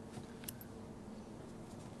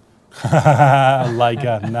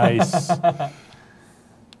 Leica, nice.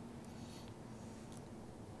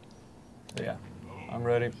 Yeah, I'm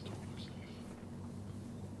ready.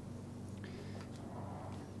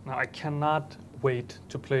 Now I cannot wait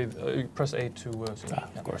to play. Press A to.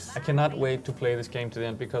 Of course. I cannot wait to play this game to the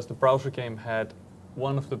end because the browser game had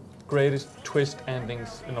one of the greatest twist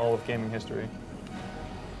endings in all of gaming history.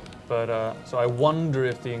 But so I wonder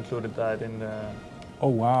if they included that in Oh,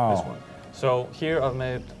 wow. this one. So here I've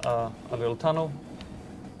made a little tunnel.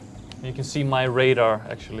 You can see my radar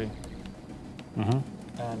actually.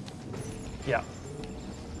 And yeah.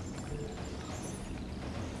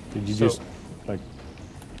 Did you So- just, like...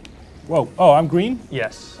 Whoa, oh, I'm green?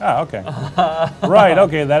 Yes. Ah, okay. Right,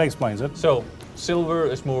 okay, that explains it. So silver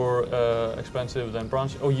is more expensive than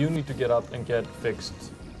bronze. Oh, you need to get up and get fixed.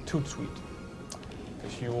 Toot sweet.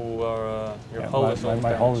 Because you are your hull is all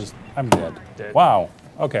my hull damaged. is... I'm dead. Dead. Wow,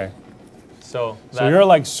 okay. So So you're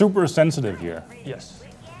like super sensitive here. yes.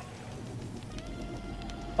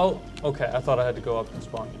 Oh, okay. I thought I had to go up and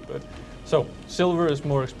spawn you, but so silver is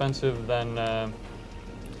more expensive than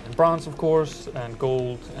bronze, of course, and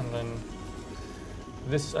gold, and then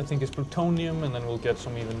this I think is plutonium, and then we'll get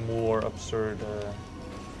some even more absurd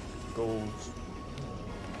golds.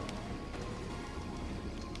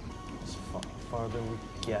 As farther we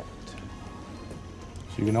get.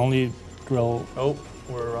 So you can only drill... Oh,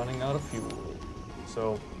 we're running out of fuel.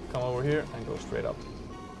 So come over here and go straight up.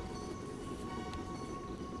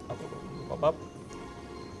 Up, up, up, up, up.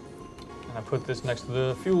 And I put this next to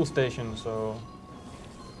the fuel station, so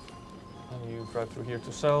and you drive through here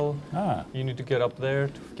to sell. Ah, You need to get up there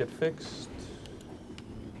to get fixed.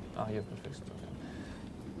 Ah, you have been fixed. Okay.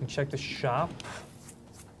 And check the shop.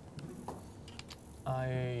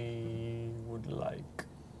 I would like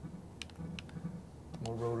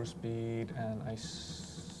more rotor speed, and I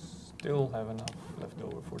still have enough left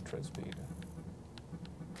over for tread speed.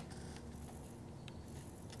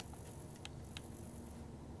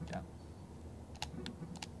 Yeah.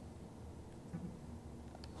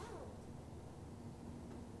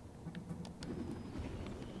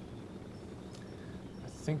 I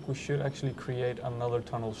think we should actually create another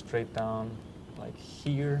tunnel straight down, like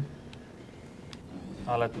here.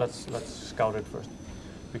 Let's scout it first,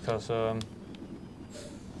 because I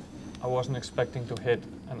wasn't expecting to hit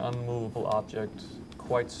an unmovable object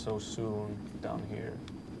quite so soon down here.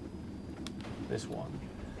 This one.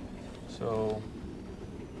 So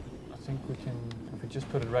I think we can, if we just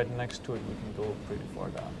put it right next to it, we can go pretty far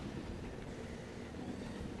down.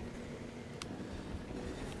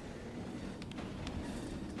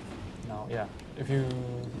 Now, yeah, if you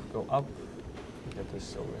go up, you get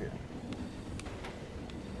this over here.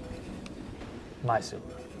 My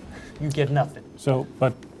silver. You get nothing. So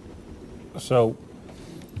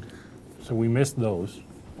we missed those,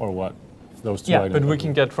 or what? Those two Yeah, items. but we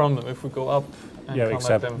can get from them if we go up and Yeah, come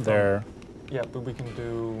except at them from, there. yeah, but we can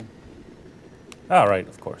do Ah, right,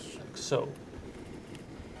 of course. like so.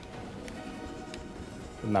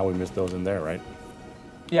 Now we missed those in there, right?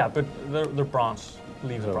 Yeah, but they're bronze.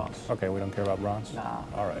 Leave the So- bronze. Okay, we don't care about bronze? Nah,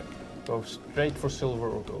 All right. go straight for silver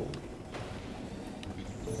or gold.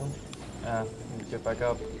 Get back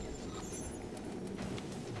up.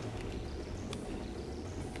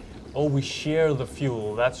 Oh, we share the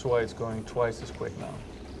fuel. That's why it's going twice as quick now.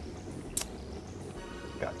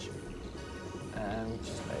 Gotcha. And we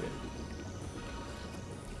just made it.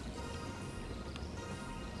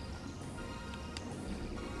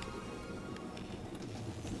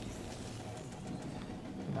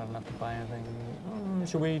 Not enough to buy anything.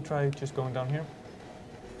 Should we try just going down here?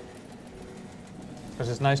 Because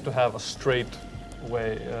it's nice to have a straight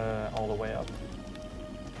way all the way up.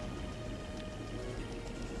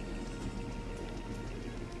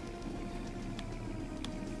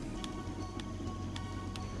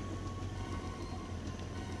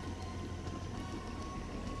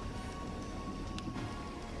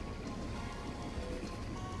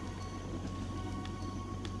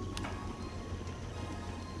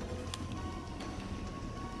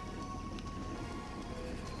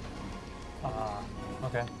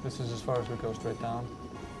 Okay, this is as far as we go straight down.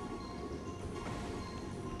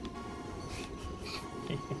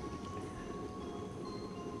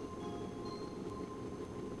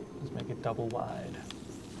 Let's make it double wide.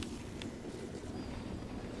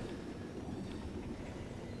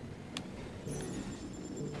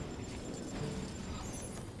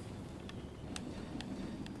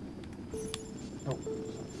 Oh.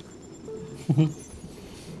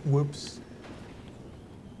 Whoops.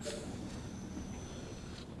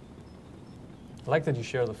 I like that you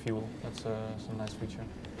share the fuel. That's a nice feature.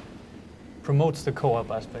 Promotes the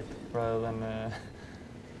co-op aspect rather than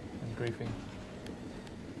griefing.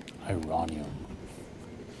 Ironium.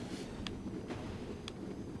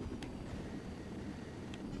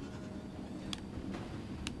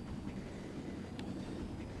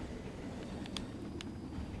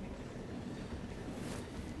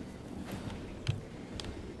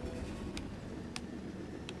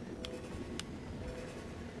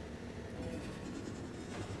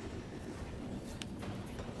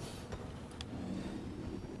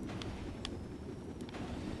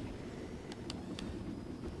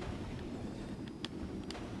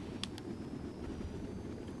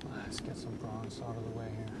 Let's get some bronze out of the way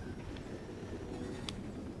here.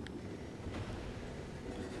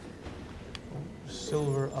 Oh,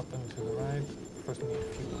 silver up and to the right. First we need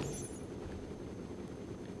fuel.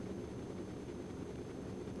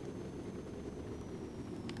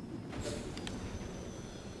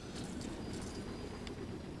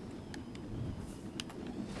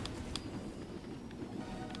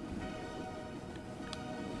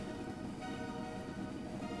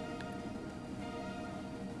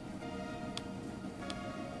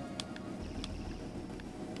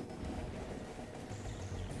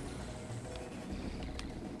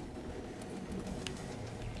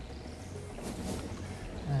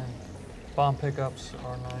 Bomb pickups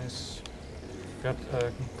are nice. Got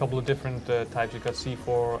a couple of different types. You got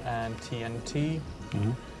C4 and TNT.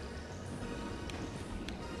 Mm-hmm.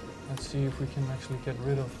 Let's see if we can actually get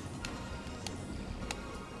rid of.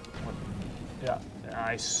 What? Yeah,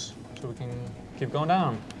 nice. So we can keep going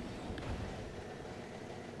down.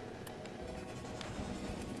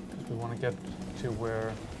 Because we want to get to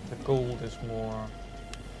where the gold is more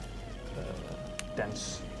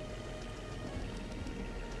dense.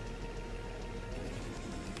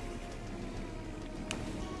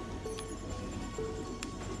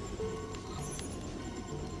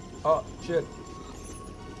 Oh, shit.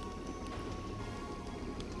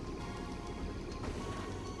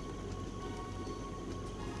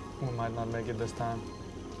 We might not make it this time.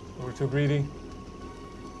 We're too greedy.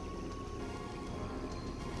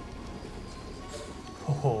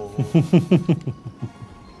 Oh.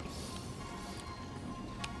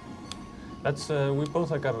 Let's, we both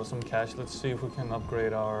have got some cash. Let's see if we can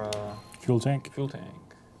upgrade our Fuel tank. fuel tank.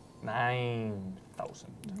 9,000.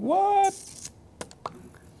 What?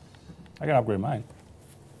 I can upgrade mine.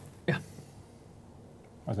 Yeah.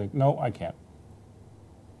 I think, no, I can't.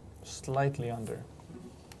 Slightly under.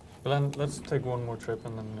 But then let's take one more trip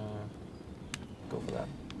and then go for that.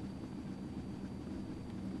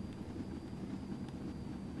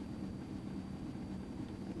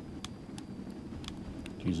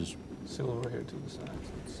 Jesus. Silver here to the side.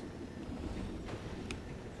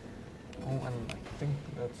 Oh, and I think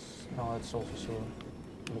that's... No, that's also silver.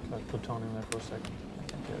 Looked like plutonium there for a second. I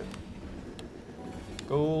can't get it.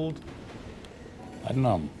 Gold. I don't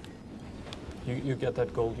know. You get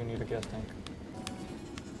that gold, you need a gas tank.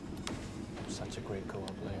 Such a great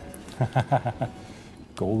co-op player.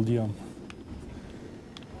 Goldium.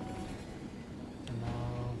 And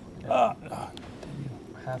now, yeah,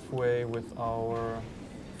 halfway with our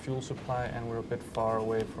fuel supply, and we're a bit far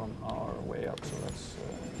away from our way up, so let's...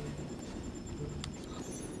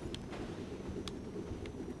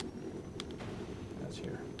 that's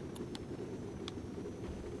here.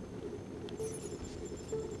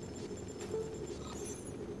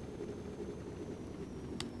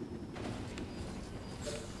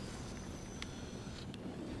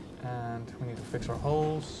 And we need to fix our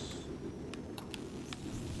holes.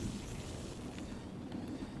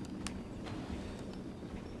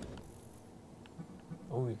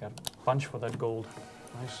 Oh, we got a bunch for that gold.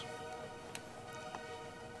 Nice.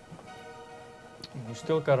 And you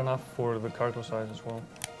still got enough for the cargo size as well.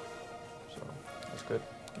 So, that's good.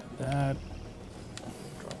 That.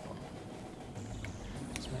 Drop one.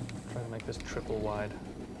 Let's try to make this triple wide.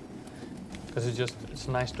 Because it's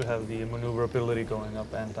nice to have the maneuverability going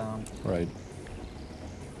up and down. Right.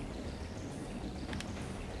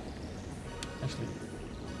 Actually,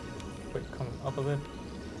 wait, come up a bit.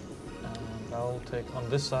 And I'll take on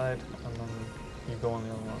this side, and then you go on the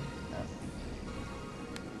other one. Yeah.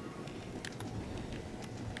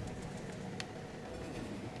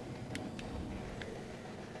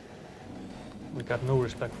 We got no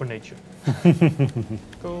respect for nature.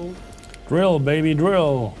 Gold. Drill, baby,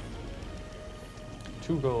 drill.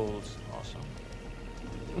 2 golds. Awesome.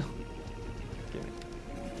 Give me.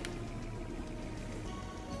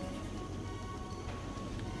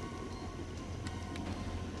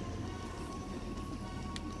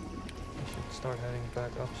 I should start heading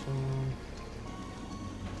back up soon.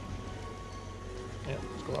 Yeah,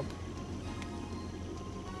 let's go up.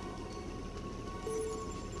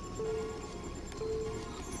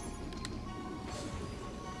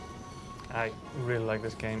 I really like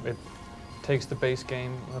this game. It takes the base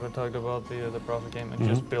game that I talked about, the Broforce game, and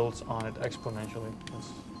just builds on it exponentially.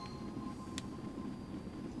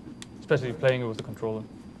 Especially playing it with the controller.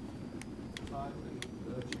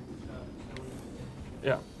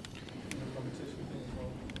 Yeah.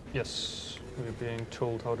 Yes, we're being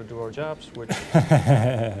told how to do our jobs, which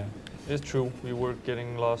is true. We were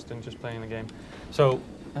getting lost in just playing the game. So,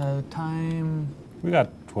 time... We got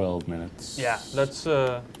 12 minutes. Yeah, let's...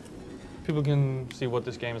 people can see what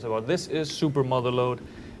this game is about. This is Super Motherload.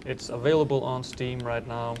 It's available on Steam right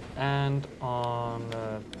now and on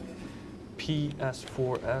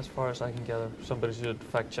PS4 as far as I can gather. Somebody should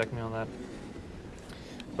fact check me on that.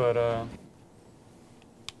 But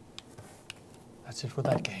that's it for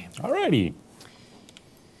that game. Alrighty.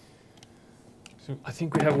 So I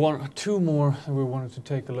think we have 1 or 2 more that we wanted to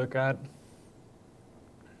take a look at.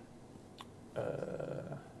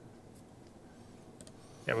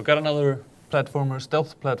 Yeah, we got another platformer,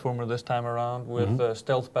 stealth platformer this time around with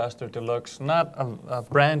Stealth Bastard Deluxe. Not a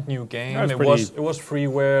brand new game. It was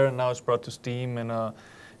freeware, and now it's brought to Steam in a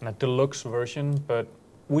deluxe version. But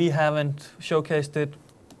we haven't showcased it,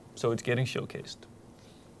 so it's getting showcased.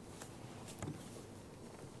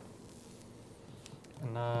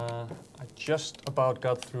 And I just about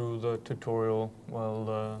got through the tutorial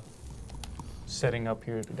while setting up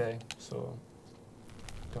here today, so.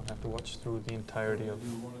 Don't have to watch through the entirety of.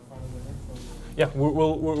 Yeah,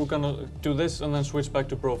 we're gonna do this and then switch back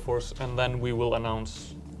to Broforce, and then we will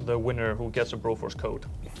announce the winner who gets a Broforce code.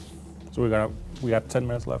 So we got 10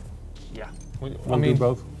 minutes left. Yeah, We'll do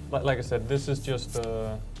both. Like I said, this is just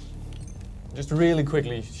really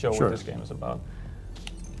quickly show Sure. what this game is about.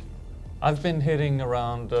 I've been hitting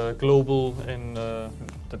around global in the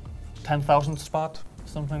 10,000 spot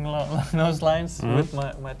something along those lines with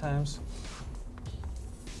my times.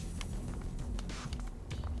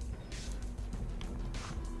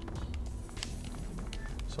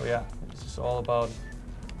 So yeah, this is all about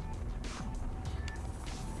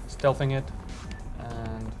stealthing it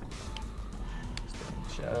and staying in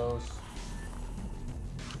the shadows.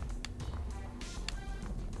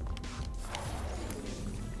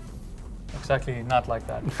 Exactly, not like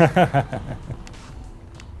that.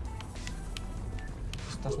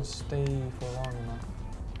 This doesn't stay for long enough.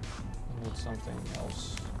 I need something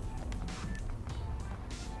else.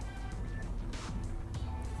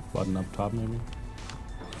 Button up top, maybe?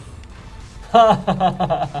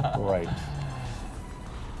 Right.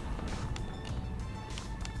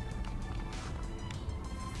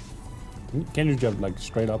 Can you jump like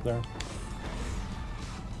straight up there?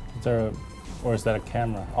 Is there a, or is that a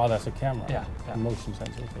camera? Oh, that's a camera. Yeah, yeah. A motion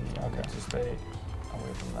sensor thing. I Okay. need to stay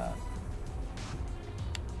away from that.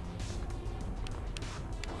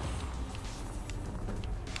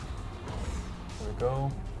 There we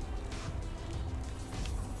go.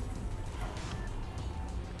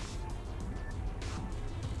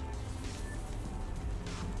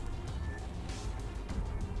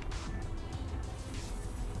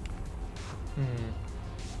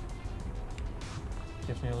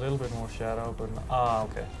 Gives me a little bit more shadow, but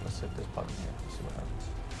okay. Let's hit this button here. See what happens.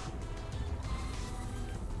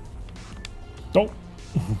 Nope.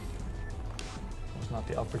 It was not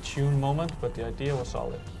the opportune moment, but the idea was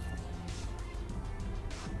solid.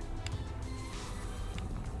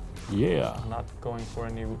 Yeah. I'm not going for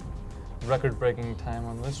any record-breaking time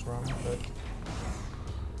on this run, but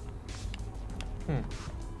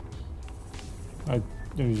I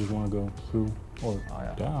think you just want to go through or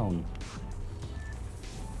yeah. down.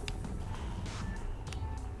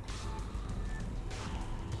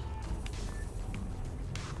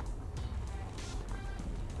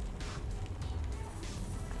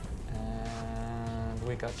 And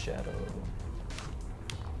we got shadow.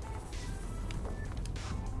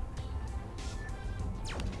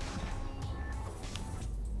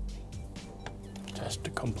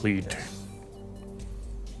 Test complete. Yes.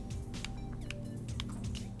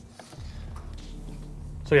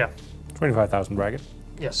 So yeah. 25,000 bracket.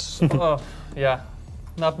 Yes. Yeah.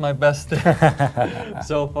 Not my best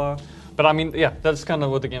so far. But I mean, yeah, that's kind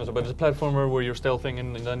of what the game is about. It's a platformer where you're stealthing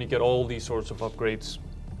and then you get all these sorts of upgrades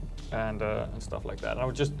and stuff like that. And I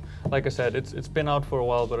would just, like I said, it's been out for a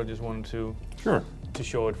while, but I just wanted to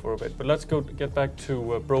show it for a bit. But let's get back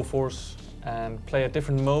to Broforce and play a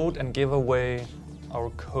different mode and give away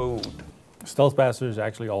our code. Stealth Bastard is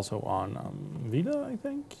actually also on Vita, I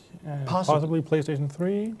think. Possibly PlayStation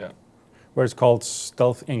 3. Yeah. Where it's called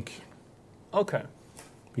Stealth Inc. Okay.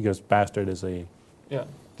 Because Bastard is a... Yeah,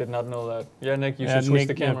 did not know that. Yeah, Nick, you should switch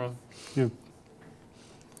the camera. Yeah. You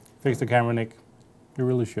fix the camera, Nick. You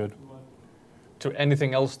really should. To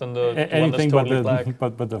anything else than the anything one that's totally but the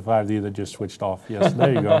black. but the 5D that just switched off. Yes,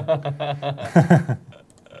 there you go.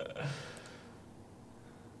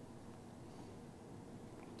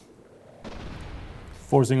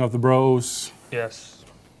 Forcing of the bros. Yes.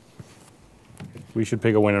 We should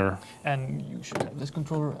pick a winner. And you should have this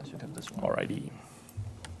controller, I should have this one. Alrighty.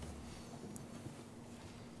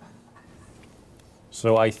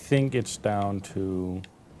 So I think it's down to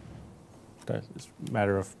that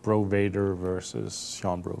matter of Bro Vader versus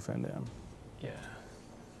Sean Bro Van Damme. Yeah.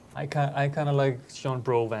 I kind of like Sean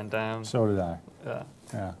Bro Van Damme. So did I. Yeah.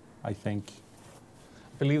 Yeah, I think.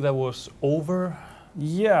 I believe that was over.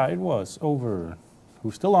 Yeah, it was over.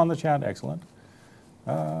 Who's still on the chat? Excellent.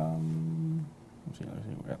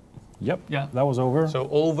 Yep. Yeah. That was over. So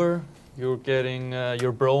over, you're getting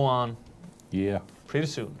your bro on. Yeah. Pretty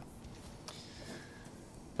soon.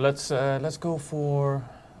 But let's go for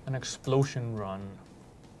an explosion run.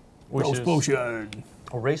 Which Explosion. is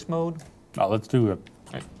a race mode. Oh, let's do it.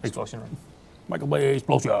 Right, explosion run. Michael Bay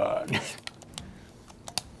explosion.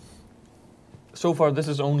 So far, this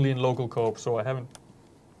is only in local co-op, so I haven't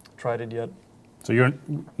tried it yet. So you're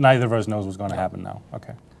neither of us knows what's going to happen now.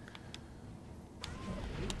 Okay.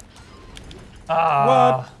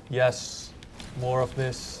 What? Yes. More of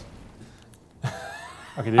this.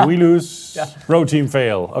 Okay, did we lose? Yeah. Road team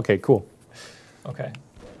fail. Okay, cool. Okay.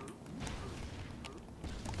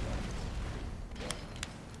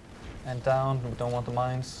 And down, we don't want the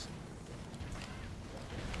mines.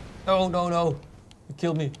 No, no, no. You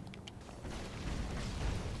killed me.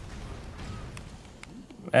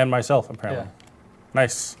 And myself, apparently. Yeah.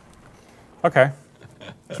 Nice. Okay.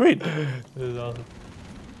 Sweet. This is awesome.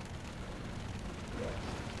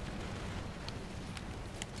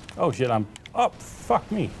 Oh shit, I'm up.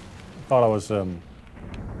 Fuck me. Thought I was,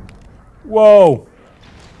 Whoa!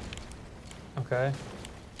 Okay.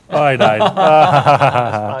 Oh, I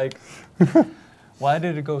died. Spike. Why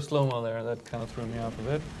did it go slow-mo there? That kind of threw me off a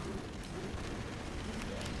bit.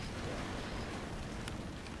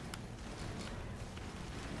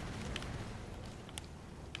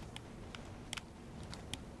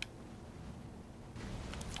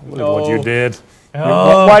 Look at what you did.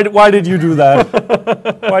 Oh. Why did you do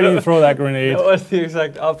that? Why did you throw that grenade? That was the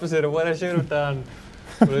exact opposite of what I should have done.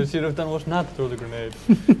 What I should have done was not throw the grenade.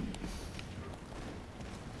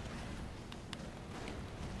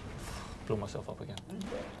 Blew myself up again.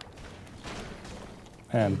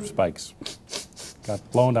 And spikes.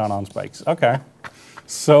 Got blown down on spikes. Okay.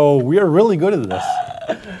 So we are really good at this.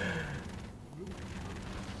 Of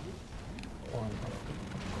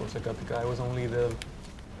course I got the guy who was only the...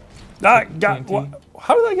 Ah, TNT.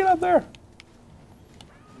 how did I get up there?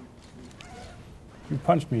 You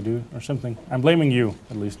punched me, dude, or something. I'm blaming you,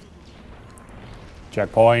 at least.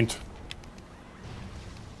 Checkpoint.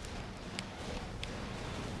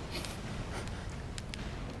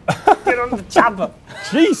 Get on the chopper!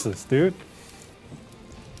 Jesus, dude.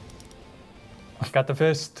 Got the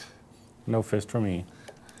fist. No fist for me.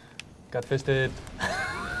 Got fisted.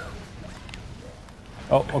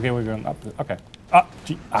 Oh, okay, we're going up. Okay. Ah,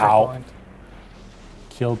 gee, ow. Checkpoint.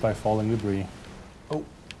 Killed by falling debris. Oh.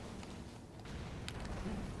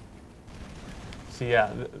 See,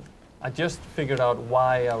 yeah, I just figured out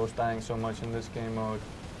why I was dying so much in this game mode.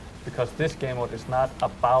 Because this game mode is not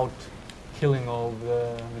about killing all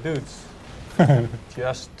the dudes.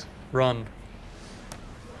 Just run.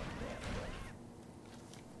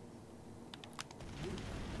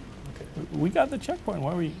 Okay. We got the checkpoint.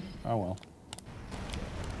 Why were we? Oh well.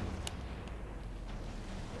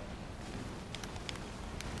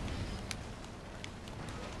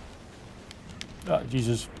 Oh,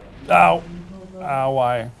 Jesus. Ow. Ow,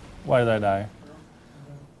 why? Why did I die?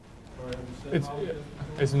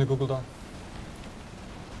 It's in the Google Doc.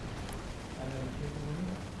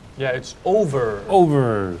 Yeah, it's Over.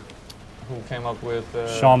 Over. Who came up with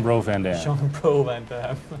Sean Bro Van Dam. Sean Bro Van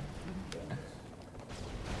Dam.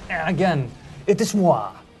 And again, it is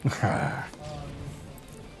moi.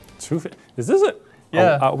 Is this it?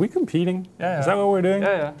 Yeah. Oh, are we competing? Yeah, Is yeah. that what we're doing?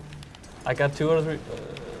 Yeah, yeah. I got 2 or 3,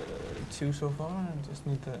 2 so far. I just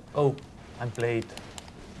need to. Oh, I'm Blade.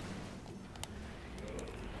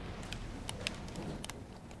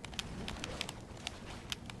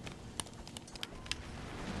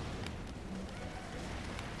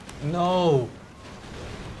 No.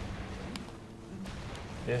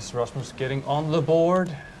 Is Rasmus getting on the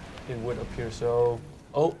board? It would appear so.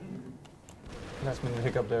 Oh, last minute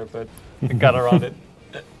hiccup there, but I got around it.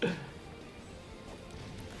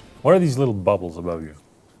 What are these little bubbles above you?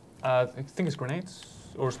 I think it's grenades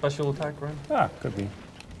or special attack, right? Ah, could be.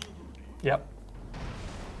 Yep.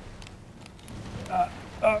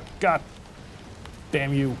 God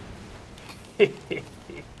damn you.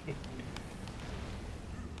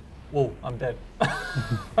 Whoa, I'm dead.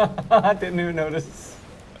 I didn't even notice.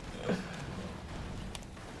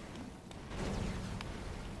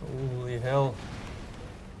 Holy hell.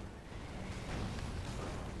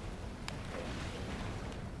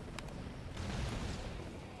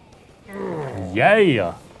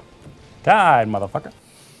 Yeah. Die, motherfucker.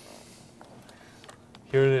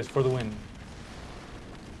 Here it is for the win.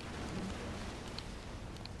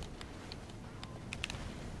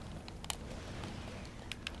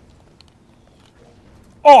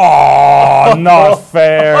 Oh, not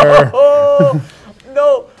fair. Oh,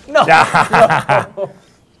 no, no. No.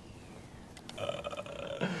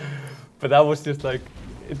 But that was just like,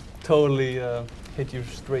 it totally hit you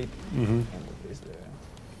straight. Mm-hmm.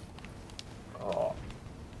 Oh.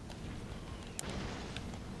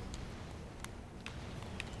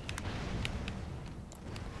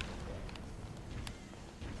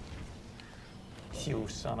 You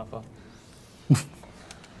son of a...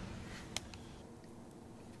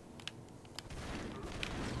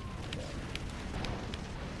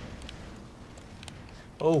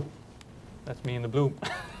 Oh, that's me in the blue.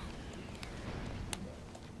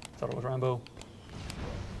 Thought it was Rambo.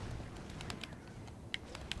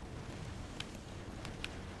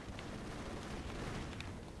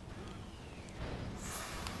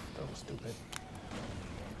 That was stupid.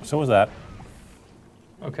 So was that.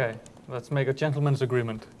 Okay, let's make a gentleman's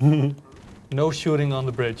agreement. No shooting on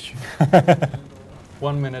the bridge.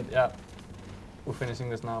 1 minute, yeah. We're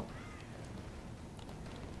finishing this now.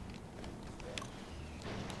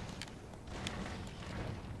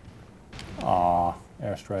 Aw,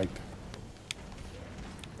 airstrike.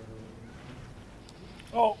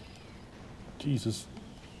 Oh, Jesus.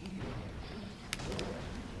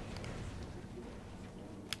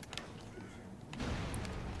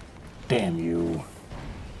 Damn you.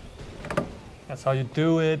 That's how you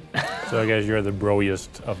do it. So I guess you're the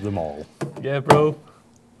broiest of them all. Yeah, bro.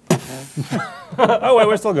 Oh wait,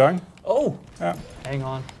 we're still going. Oh, Yeah. hang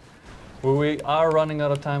on. We are running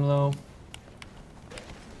out of time though.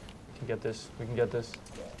 We can get this. We can get this.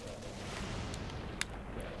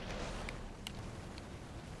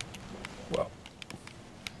 Well.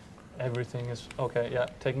 Everything is okay. Yeah,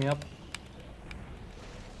 take me up.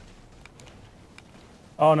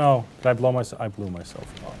 Oh no! Did I blow myself? I blew myself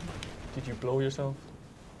up. Did you blow yourself?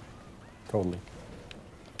 Totally.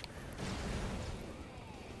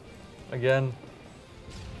 Again.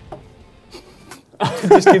 It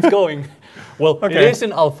just keeps going. Well, it Okay. is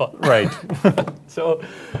in alpha. Right. So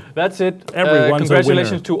that's it. Everyone's a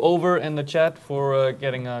Congratulations winner. to Over in the chat for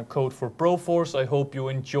getting a code for Broforce. I hope you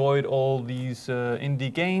enjoyed all these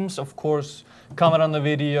indie games. Of course, comment on the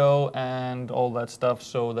video and all that stuff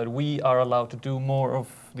so that we are allowed to do more of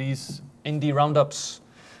these indie roundups.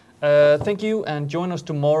 Thank you, and join us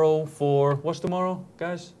tomorrow for, what's tomorrow,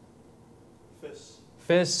 guys?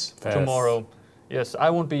 Fizz tomorrow. Yes, I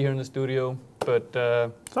won't be here in the studio, but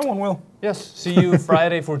Someone will. yes, see you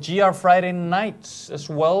Friday for GR Friday nights as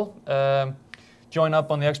well. Join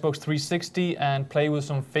up on the Xbox 360 and play with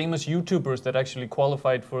some famous YouTubers that actually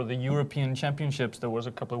qualified for the European Championships that was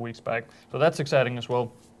a couple of weeks back. So that's exciting as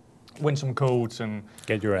well. Win some codes and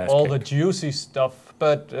Get your ass all kicked. the juicy stuff.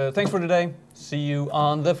 But thanks for today. See you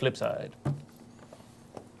on the flip side.